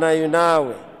 Bwana yu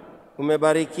nawe,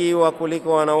 umebarikiwa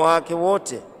kuliko wanawake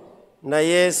wote, na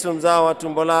Yesu mzao wa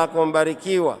tumbo lako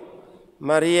mbarikiwa.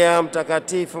 Maria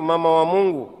mtakatifu, mama wa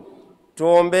Mungu,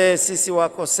 tuombee sisi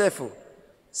wakosefu,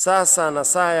 sasa na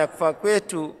saa ya kufa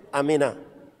kwetu. Amina.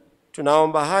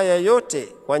 Tunaomba haya yote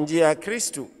kwa njia ya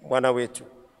Kristu Bwana wetu.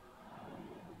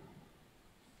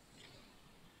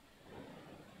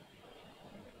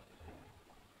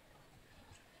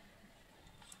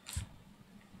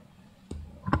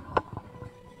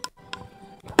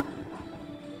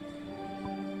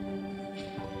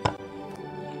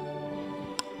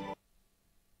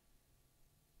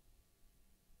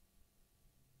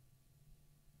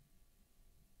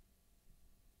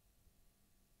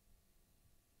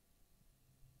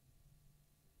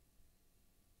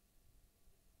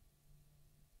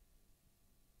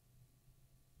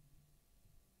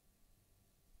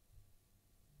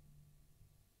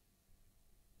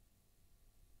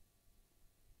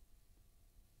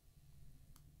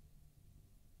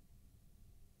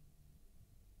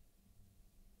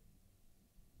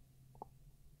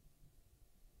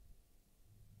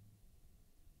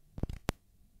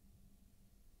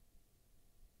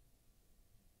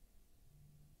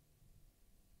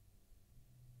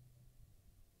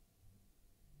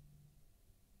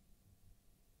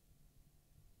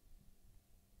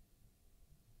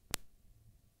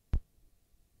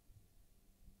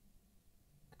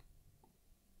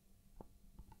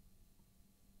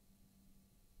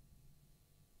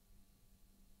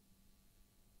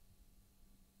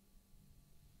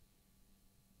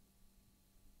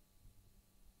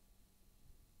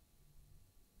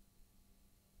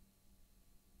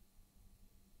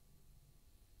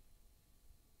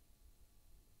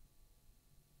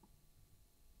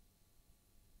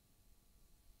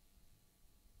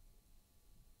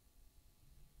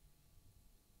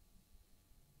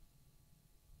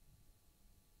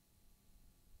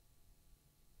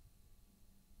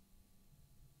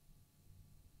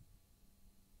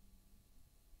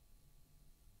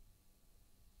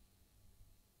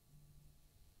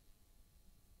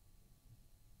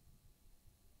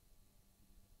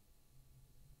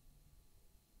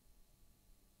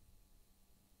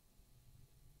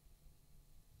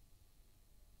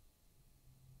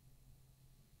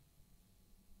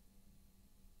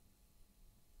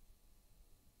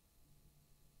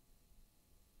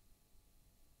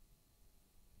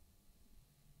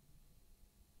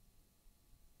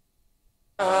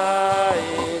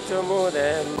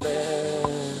 aitumudembe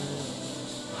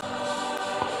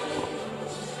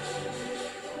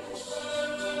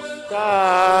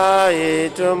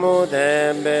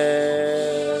kaitumudembe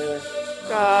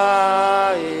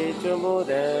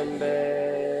kaitumudembe.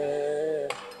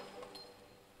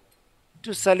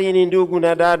 Tusalini ndugu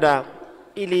na dada,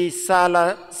 ili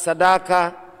sala,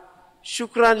 sadaka,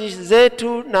 shukrani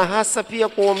zetu na hasa pia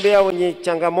kuombea wenye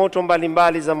changamoto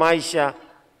mbalimbali za maisha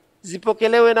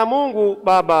zipokelewe na Mungu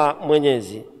Baba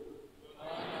Mwenyezi.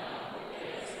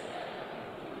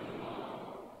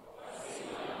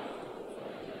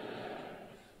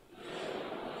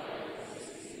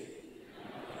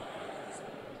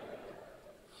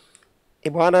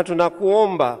 Bwana,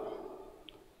 tunakuomba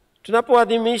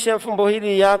tunapoadhimisha fumbo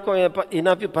hili yako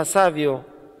inavyopasavyo,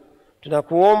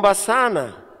 tunakuomba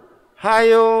sana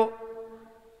hayo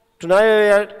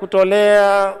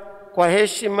tunayokutolea kwa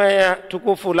heshima ya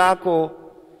tukufu lako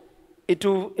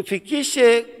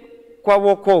itufikishe kwa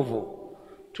wokovu.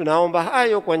 Tunaomba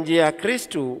hayo kwa njia ya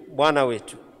Kristu Bwana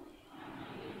wetu.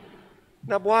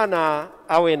 Na Bwana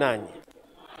awe nanyi.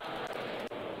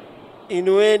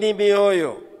 Inueni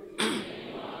mioyo.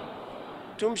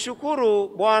 Tumshukuru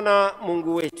Bwana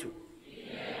Mungu wetu.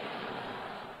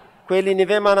 Kweli ni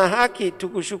vema na haki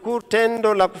tukushukuru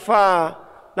tendo la kufaa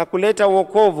na kuleta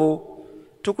wokovu.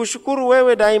 Tukushukuru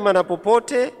wewe daima na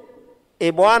popote,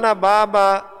 Bwana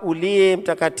Baba uliye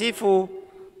mtakatifu,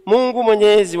 Mungu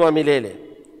Mwenyezi wa milele.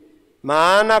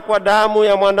 Maana kwa damu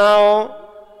ya mwanao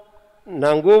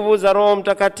na nguvu za Roho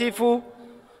Mtakatifu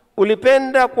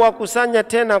ulipenda kuwakusanya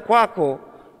tena kwako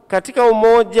katika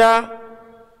umoja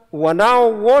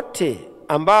wanao wote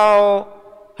ambao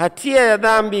hatia ya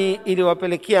dhambi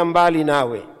iliwapelekea mbali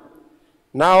nawe.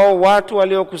 Nao watu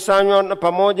waliokusanywa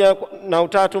pamoja na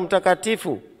Utatu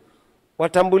Mtakatifu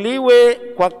watambuliwe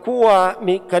kwa kuwa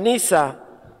kanisa,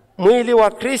 mwili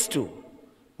wa Kristu,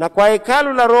 na kwa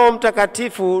hekalu la Roho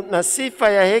Mtakatifu na sifa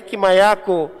ya hekima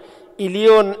yako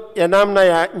iliyo ya namna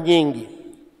ya nyingi.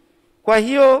 Kwa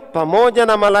hiyo pamoja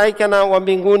na malaika na wa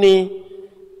mbinguni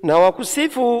na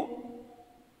wakusifu,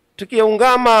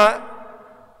 tukiungama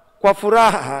kwa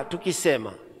furaha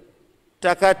tukisema: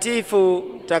 Takatifu,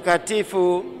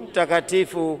 takatifu,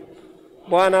 takatifu,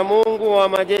 Bwana Mungu wa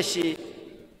majeshi,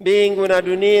 mbingu na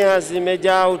dunia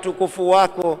zimejaa utukufu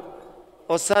wako.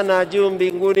 Hosana juu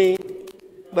mbinguni,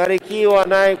 barikiwa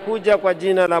anayekuja kwa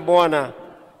jina la Bwana.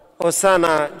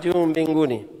 Hosana juu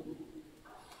mbinguni.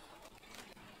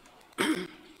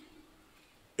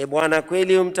 Bwana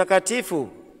kweli mtakatifu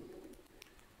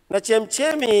na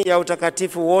chemchemi ya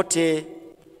utakatifu wote,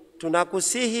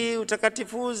 tunakusihi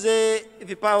utakatifuze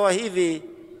vipawa hivi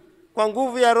kwa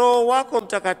nguvu ya Roho wako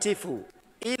Mtakatifu,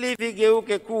 ili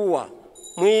vigeuke kuwa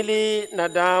mwili na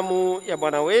damu ya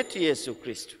Bwana wetu Yesu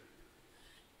Kristo.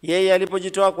 Yeye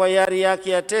alipojitoa kwa hiari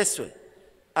yake ateswe,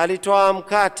 alitoa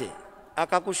mkate,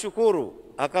 akakushukuru,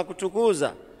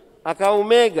 akakutukuza,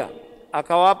 akaumega,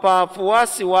 akawapa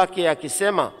wafuasi wake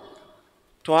akisema: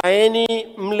 Twaeni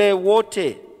mle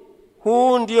wote,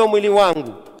 huu ndio mwili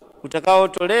wangu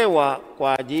utakaotolewa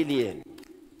kwa ajili yenu.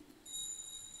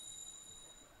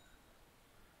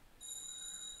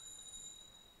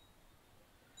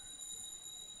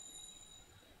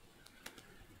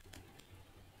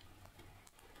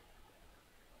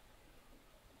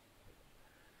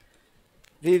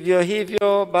 Vivyo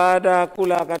hivyo baada ya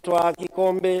kula akatwaa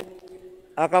kikombe,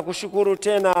 akakushukuru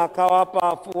tena, akawapa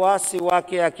wafuasi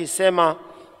wake akisema: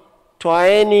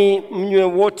 Twaeni mnywe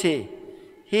wote,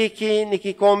 hiki ni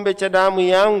kikombe cha damu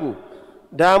yangu,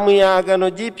 damu ya agano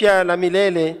jipya la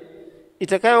milele,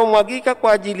 itakayomwagika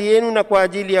kwa ajili yenu na kwa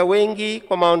ajili ya wengi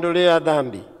kwa maondoleo ya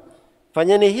dhambi.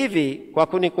 Fanyeni hivi kwa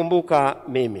kunikumbuka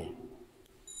mimi.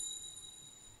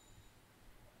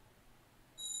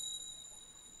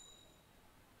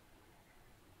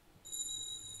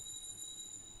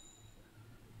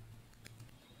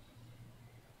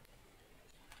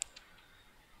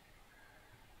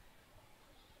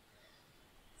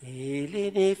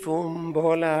 Hili ni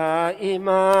fumbo la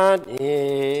imani.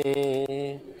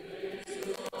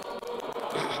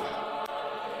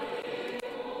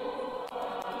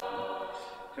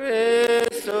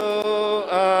 Kristo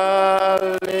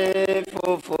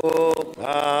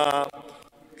alifufuka,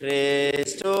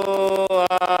 Kristo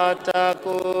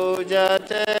atakuja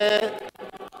tena.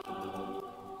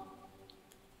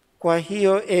 Kwa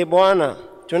hiyo, Bwana,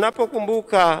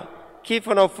 tunapokumbuka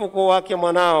kifo na ufufuko wake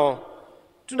mwanao,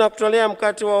 tunakutolea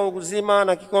mkate wa uzima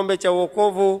na kikombe cha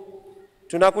wokovu.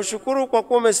 Tunakushukuru kwa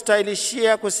kuwa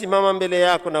umestahilishia kusimama mbele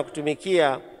yako na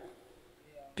kutumikia.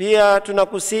 Pia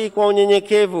tunakusihi kwa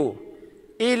unyenyekevu,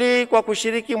 ili kwa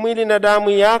kushiriki mwili na damu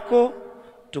yako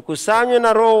tukusanywe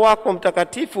na Roho wako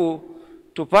Mtakatifu,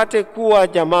 tupate kuwa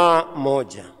jamaa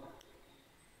moja.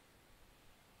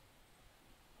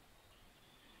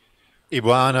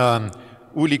 Bwana,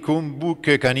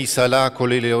 ulikumbuke kanisa lako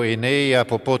lililoenea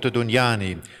popote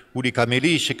duniani,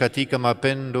 ulikamilishe katika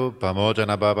mapendo pamoja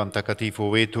na Baba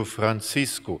Mtakatifu wetu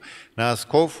Francisco na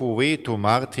askofu wetu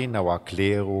Martin na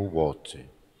waklero wote.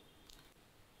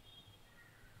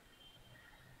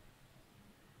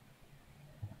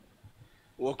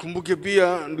 Wakumbuke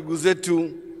pia ndugu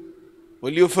zetu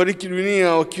waliofariki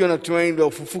dunia wakiwa na tumaini la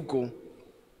ufufuko,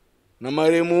 na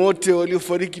marehemu wote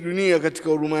waliofariki dunia katika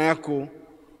huruma yako,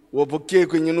 wapokee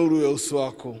kwenye nuru ya uso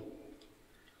wako.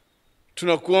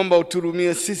 Tunakuomba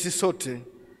uturumie sisi sote,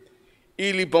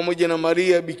 ili pamoja na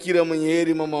Maria Bikira mwenye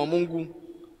heri mama wa Mungu,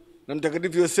 na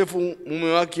Mtakatifu Yosefu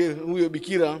mume wake huyo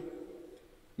Bikira,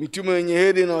 mitume wenye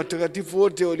heri na watakatifu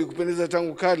wote waliokupendeza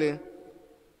tangu kale,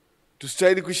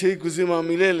 tustahili kushiriki uzima wa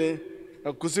milele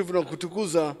na kusifu na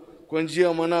kutukuza kwa njia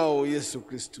ya mwanao Yesu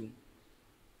Kristo.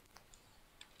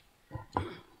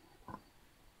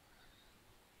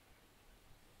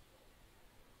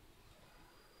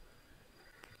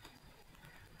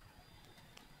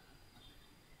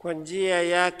 Kwa njia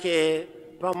yake,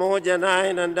 pamoja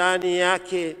naye na ndani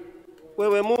yake,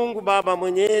 wewe Mungu Baba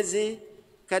Mwenyezi,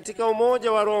 katika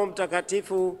umoja wa Roho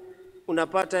Mtakatifu,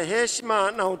 unapata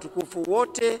heshima na utukufu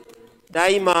wote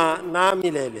daima na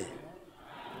milele.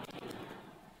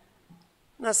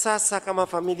 Na sasa kama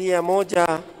familia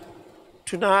moja,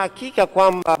 tuna hakika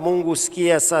kwamba Mungu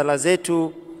husikia sala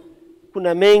zetu.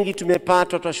 Kuna mengi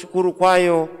tumepata, twashukuru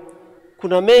kwayo.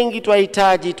 Kuna mengi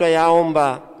twahitaji,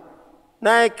 twayaomba.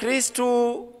 Naye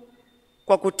Kristu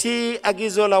kwa kutii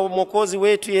agizo la Mwokozi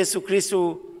wetu Yesu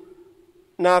Kristu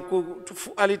na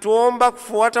alituomba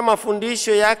kufuata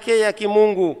mafundisho yake ya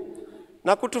kimungu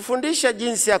na kutufundisha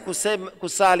jinsi ya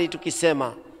kusali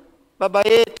tukisema: Baba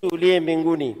yetu uliye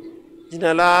mbinguni,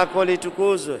 jina lako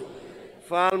litukuzwe,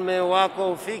 ufalme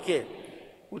wako ufike,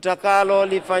 utakalo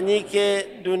lifanyike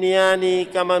duniani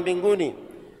kama mbinguni.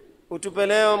 Utupe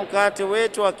leo mkate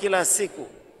wetu wa kila siku.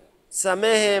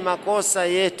 Samehe makosa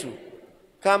yetu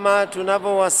kama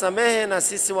tunavyowasamehe na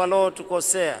sisi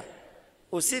waliotukosea.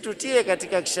 Usitutie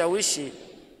katika kishawishi,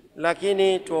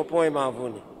 lakini tuopoe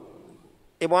maovuni.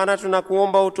 Bwana,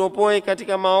 tunakuomba utuopoe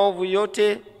katika maovu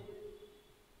yote.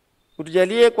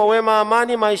 Utujalie kwa wema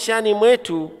amani maishani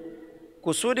mwetu,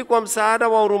 kusudi kwa msaada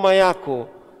wa huruma yako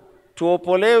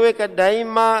tuopolewe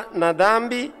daima na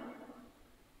dhambi,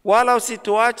 wala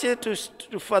usituache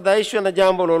tufadhaishwe na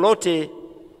jambo lolote,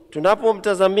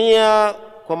 tunapomtazamia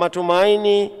kwa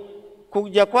matumaini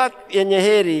kuja kwake yenye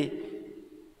heri,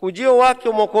 ujio wake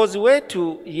Mwokozi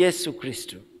wetu Yesu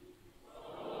Kristo.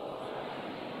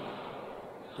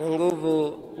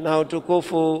 Nguvu na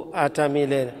utukufu hata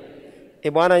milele.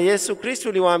 Bwana Yesu Kristo,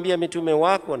 uliwaambia mitume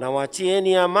wako, na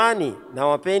waachieni amani, na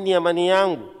wapeni amani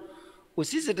yangu.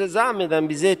 Usisitazame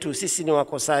dhambi zetu, sisi ni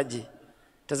wakosaji.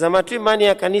 Tazama tu imani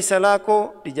ya kanisa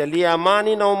lako, lijalie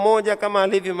amani na umoja kama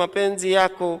alivyo mapenzi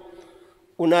yako,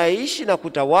 unaishi na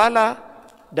kutawala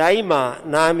daima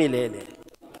na milele.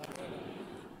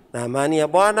 Na amani ya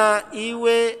Bwana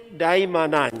iwe daima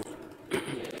nanyi.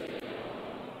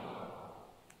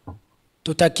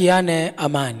 Tutakiane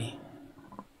amani.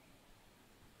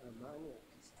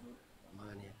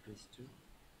 Amani ya Kristo.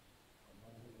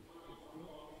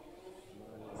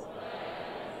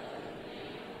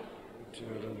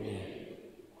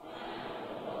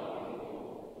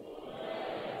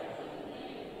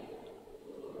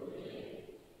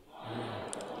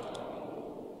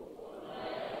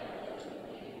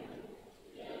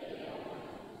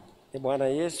 Bwana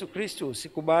Yesu Kristo,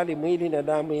 usikubali mwili na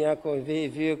damu yako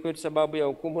viwe kwetu sababu ya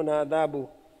hukumu na adhabu,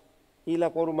 ila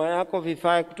kwa huruma yako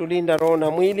vifae kutulinda roho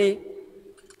na mwili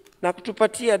na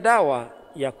kutupatia dawa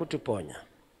ya kutuponya.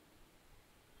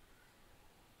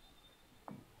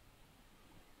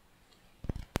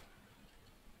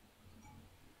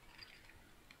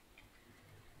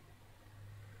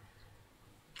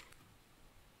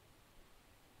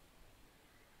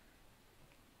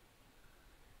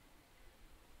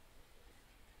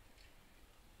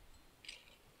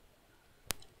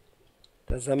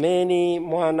 Tazameni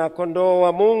mwana kondoo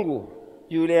wa Mungu,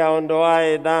 yule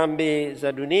aondoaye dhambi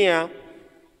za dunia.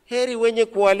 Heri wenye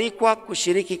kualikwa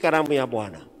kushiriki karamu ya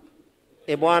Bwana.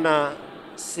 Bwana,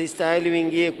 sistahili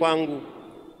uingie kwangu,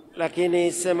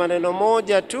 lakini sema neno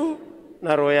moja tu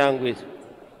na roho yangu hizo.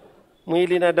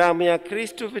 Mwili na damu ya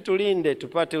Kristo vitulinde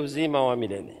tupate uzima wa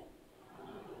milele.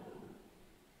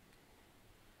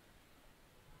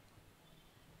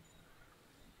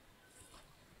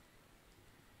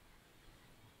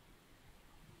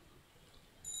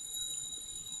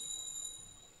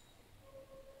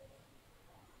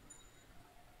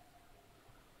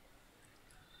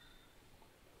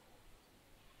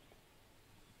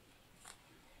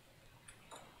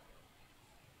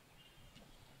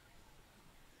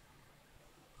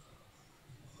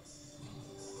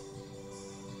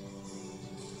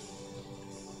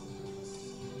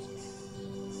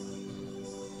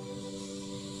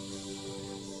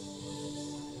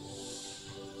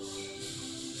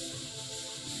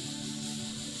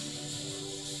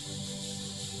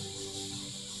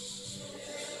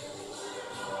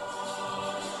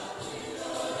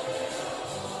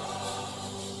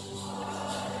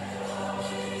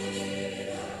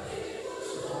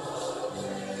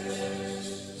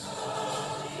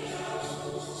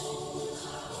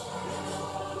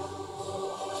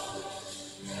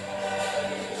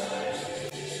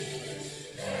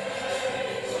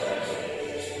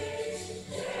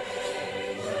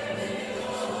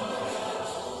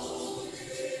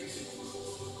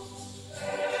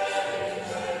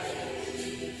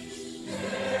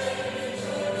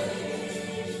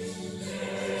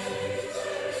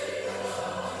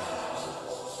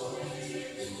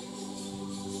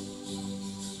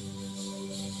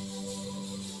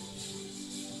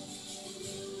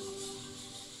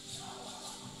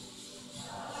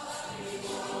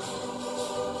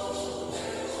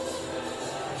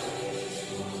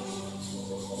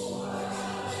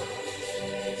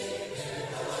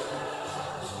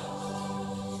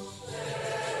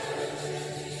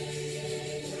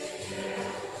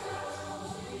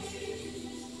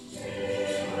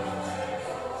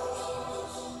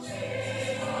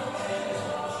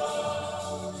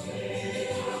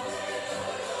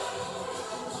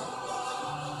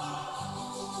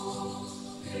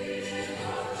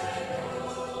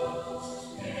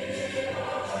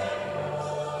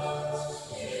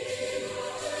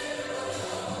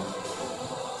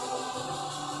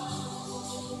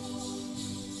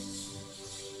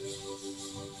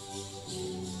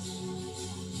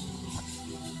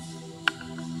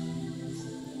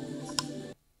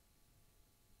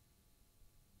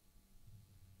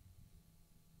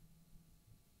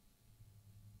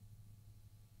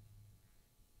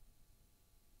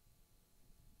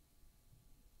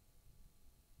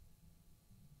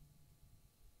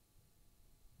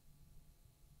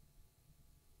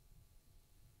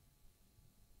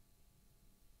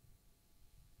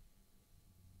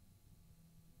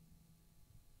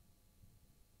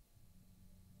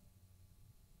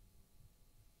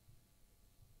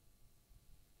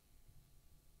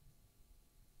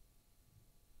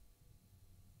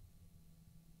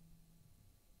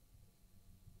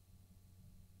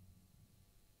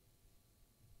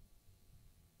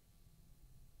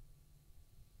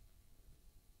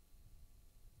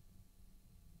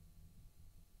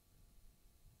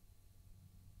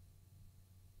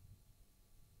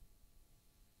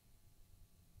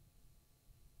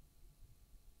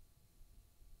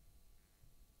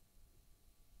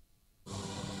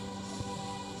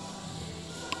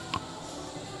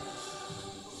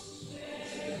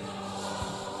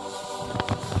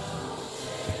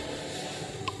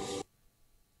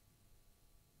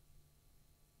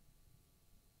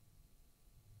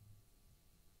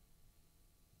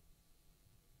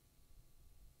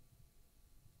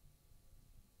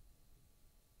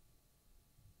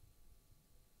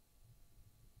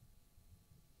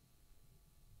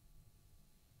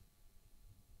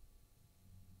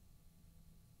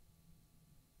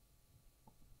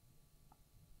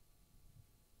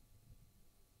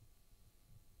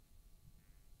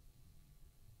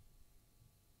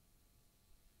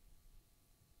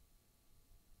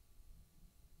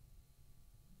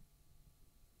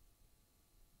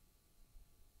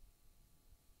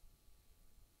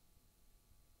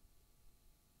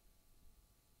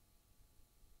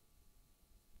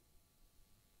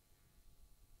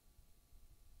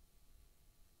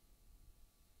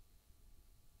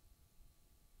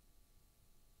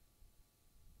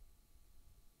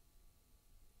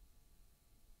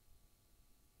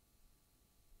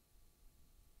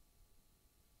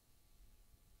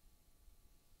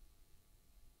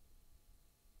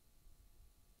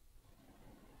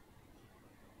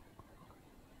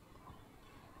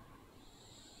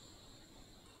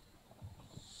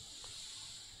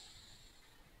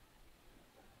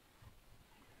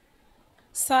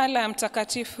 Sala ya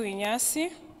Mtakatifu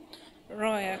Inyasi.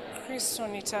 Roho ya Kristo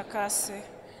nitakase,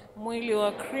 mwili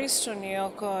wa Kristo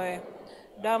niokoe,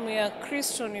 damu ya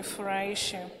Kristo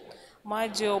nifurahishe,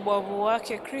 maji ya ubavu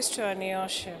wake Kristo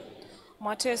yanioshe,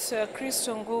 mateso ya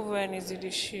Kristo nguvu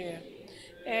yanizidishie.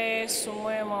 Ee Yesu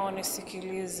mwema,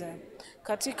 unisikilize,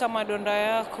 katika madonda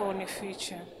yako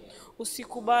unifiche,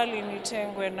 usikubali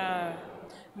nitengwe nawe,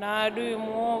 na adui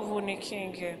muovu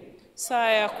nikinge, saa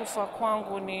ya kufa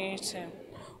kwangu niite,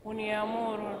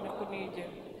 uniamuru nikunije,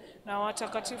 na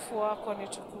watakatifu wako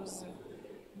nitukuze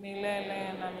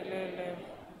milele na milele.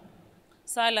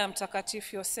 Sala ya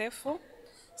Mtakatifu Yosefu.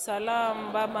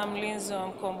 Salamu baba mlinzi wa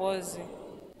mkombozi,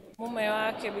 mume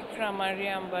wake Bikira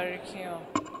Maria mbarikiwa.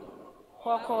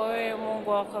 Kwako wewe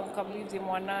Mungu akamkabidhi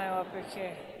mwanawe wa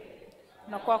pekee,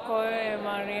 na kwako wewe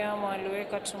Mariamu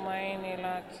aliweka tumaini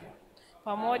lake.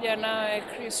 Pamoja nawe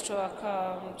Kristo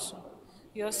akawa mtu.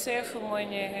 Yosefu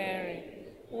mwenye heri,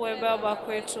 uwe baba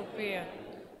kwetu pia,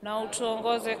 na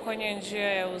utuongoze kwenye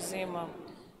njia ya uzima.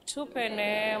 Tupe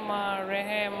neema,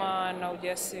 rehema na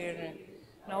ujasiri,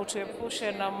 na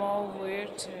utuepushe na maovu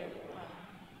yote.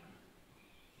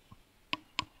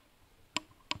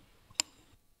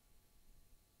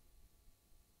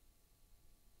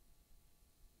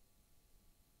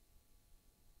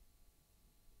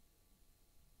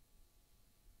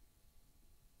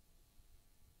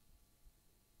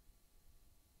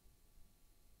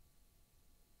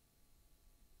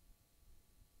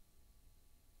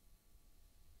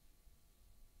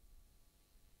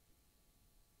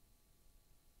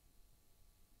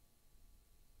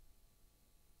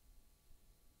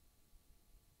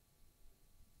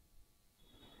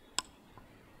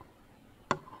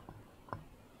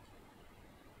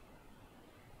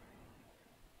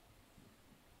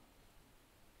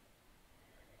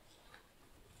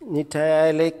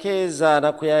 Nitayaelekeza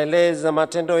na kuyaeleza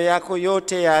matendo yako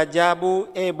yote ya ajabu,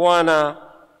 e Bwana.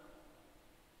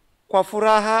 Kwa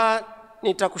furaha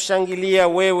nitakushangilia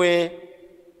wewe,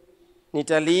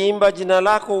 nitaliimba jina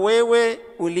lako wewe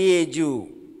uliye juu.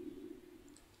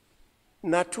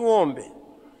 Na tuombe.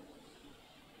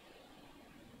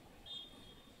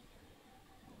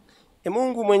 E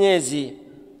Mungu Mwenyezi,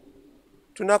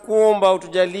 tunakuomba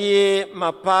utujalie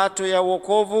mapato ya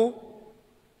wokovu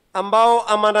ambao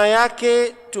amana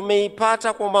yake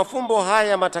tumeipata kwa mafumbo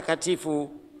haya matakatifu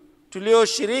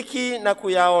tulioshiriki na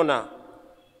kuyaona.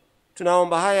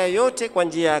 Tunaomba haya yote kwa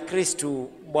njia ya Kristo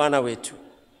Bwana wetu.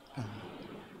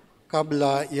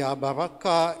 Kabla ya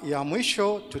baraka ya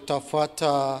mwisho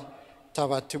tutafuata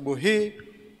taratibu hii.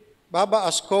 Baba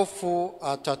Askofu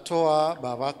atatoa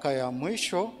baraka ya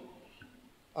mwisho,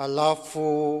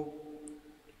 alafu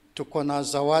tuko na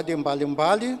zawadi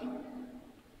mbalimbali.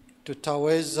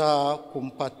 Tutaweza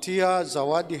kumpatia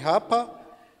zawadi hapa,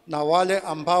 na wale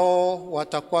ambao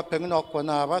watakuwa pengine wako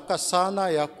na haraka sana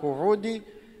ya kurudi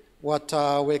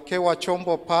watawekewa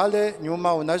chombo pale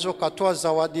nyuma. Unaweza ukatoa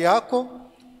zawadi yako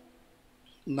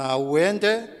na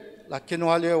uende, lakini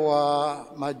wale wa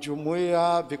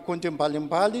majumuiya, vikundi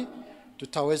mbalimbali,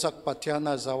 tutaweza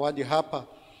kupatiana zawadi hapa.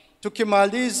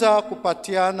 Tukimaliza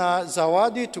kupatiana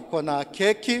zawadi, tuko na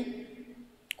keki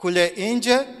kule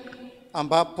nje,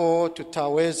 ambapo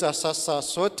tutaweza sasa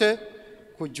sote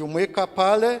kujumuika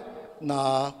pale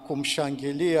na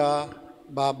kumshangilia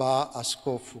Baba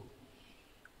Askofu.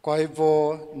 Kwa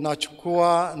hivyo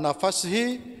nachukua nafasi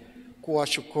hii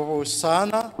kuwashukuru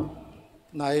sana,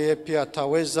 na yeye pia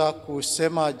ataweza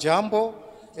kusema jambo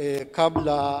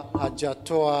kabla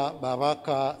hajatoa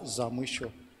baraka za mwisho.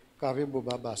 Karibu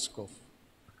Baba Askofu.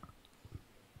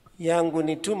 Yangu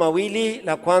ni tu mawili.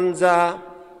 La kwanza,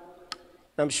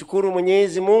 namshukuru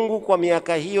Mwenyezi Mungu kwa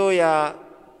miaka hiyo ya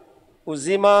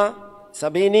uzima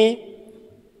 70,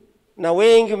 na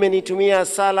wengi umenitumia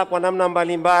sala kwa namna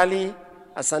mbalimbali.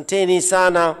 Asanteni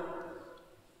sana.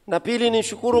 Na pili,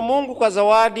 nishukuru Mungu kwa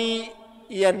zawadi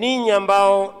ya ninyi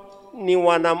ambao ni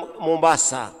wana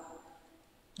Mombasa,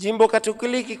 Jimbo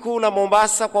Katoliki kuu la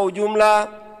Mombasa kwa ujumla,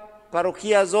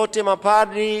 parokia zote,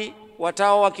 mapadri,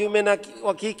 watawa wa kiume na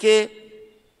wa kike,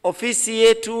 ofisi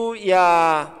yetu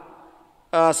ya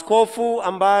askofu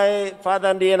ambaye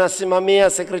father ndiye anasimamia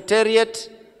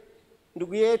secretariat,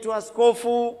 ndugu yetu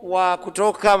askofu wa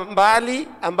kutoka mbali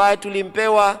ambaye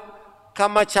tulimpewa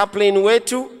kama chaplain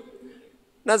wetu,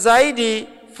 na zaidi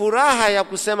furaha ya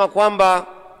kusema kwamba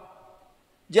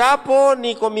japo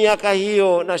niko miaka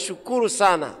hiyo, nashukuru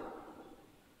sana.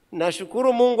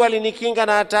 Nashukuru Mungu alinikinga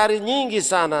na hatari nyingi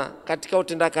sana katika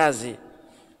utendakazi,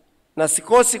 na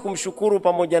sikosi kumshukuru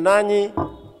pamoja nanyi,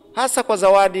 hasa kwa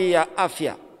zawadi ya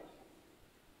afya.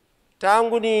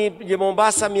 Tangu nije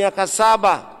Mombasa miaka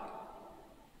 7,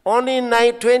 Only in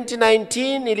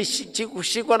 2019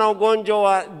 nilishikwa na ugonjwa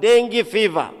wa dengue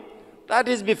fever. That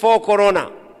is before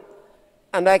corona.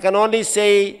 And I can only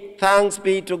say thanks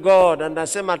be to God. And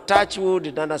nasema touch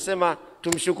wood. Na nasema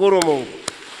tumshukuru Mungu.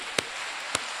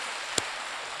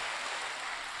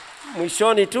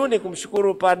 Mwishoni tu ni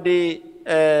kumshukuru Padri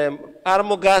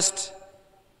Armogast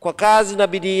kwa kazi na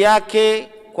bidii yake,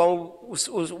 kwa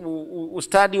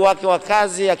ustadi wake wa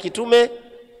kazi ya kitume,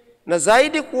 na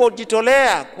zaidi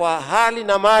kujitolea kwa hali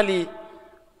na mali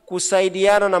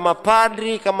kusaidiana na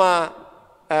mapadri kama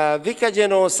Vicar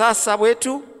General sasa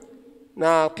wetu,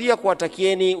 na pia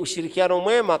kuwatakieni ushirikiano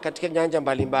mwema katika nyanja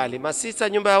mbalimbali. Masista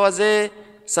nyumba ya wazee,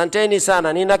 asanteni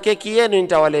sana. Nina keki yenu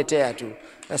nitawaletea tu.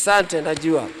 Asante,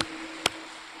 najua.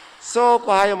 So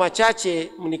kwa hayo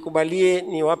machache mnikubalie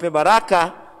niwape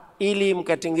baraka ili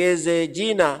mkatengeze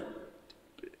jina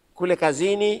kule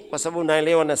kazini, kwa sababu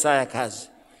naelewa na saa ya kazi.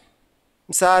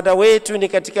 Msaada wetu ni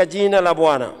katika jina la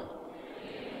Bwana.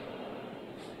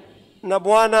 Na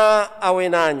Bwana awe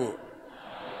nanyi.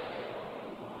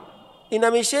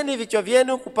 Inamisheni vichwa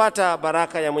vyenu kupata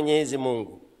baraka ya Mwenyezi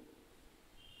Mungu.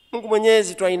 Mungu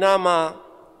Mwenyezi, twainama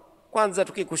kwanza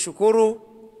tukikushukuru,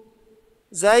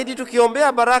 zaidi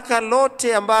tukiombea baraka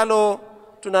lote ambalo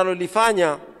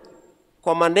tunalolifanya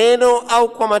kwa maneno au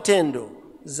kwa matendo,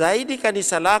 zaidi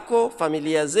kanisa lako,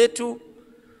 familia zetu,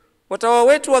 watawa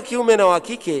wetu wa kiume na wa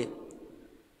kike.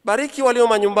 Bariki walio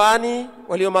manyumbani,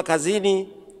 walio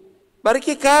makazini.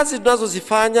 Bariki kazi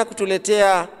tunazozifanya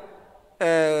kutuletea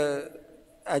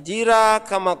ajira,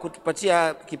 kama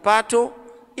kutupatia kipato,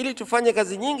 ili tufanye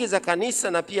kazi nyingi za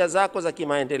kanisa na pia zako za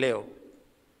kimaendeleo.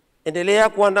 Endelea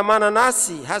kuandamana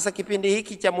nasi, hasa kipindi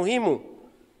hiki cha muhimu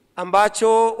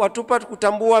ambacho watupa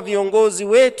kutambua viongozi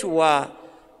wetu wa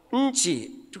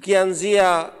nchi,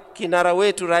 tukianzia kinara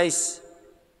wetu rais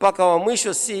mpaka wa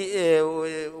mwisho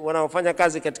wanaofanya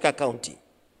kazi katika kaunti.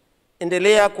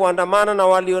 Endelea kuandamana na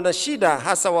walio na shida,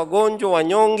 hasa wagonjwa,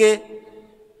 wanyonge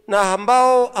na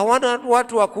ambao hawana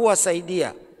watu wa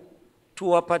kuwasaidia.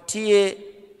 Tuwapatie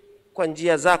kwa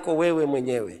njia zako wewe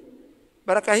mwenyewe.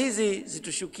 Baraka hizi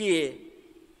zitushukie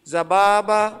za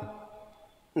Baba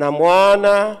na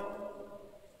Mwana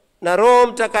na Roho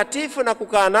Mtakatifu, na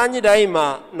kukaa nanyi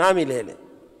daima na milele.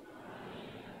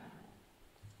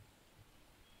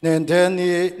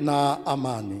 Nendeni na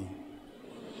amani.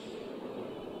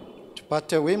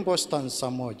 Tupate wimbo stanza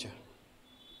moja.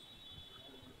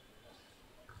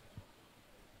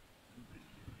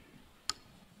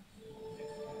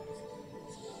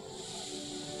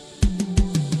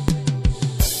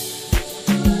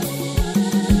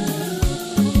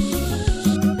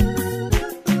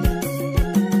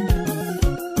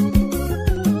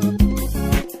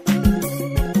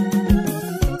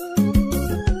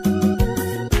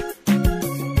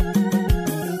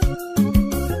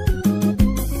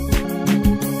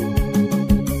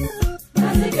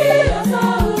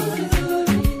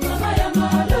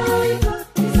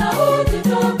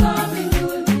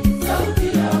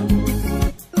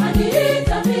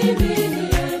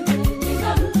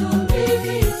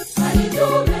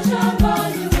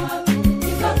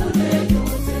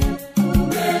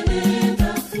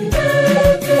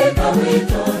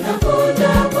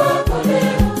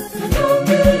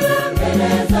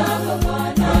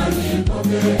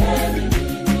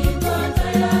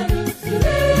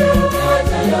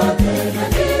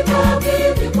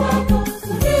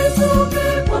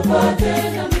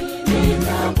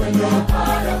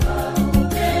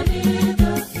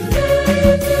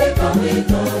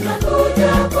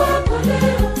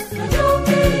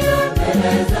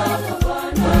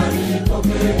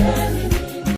 Okay.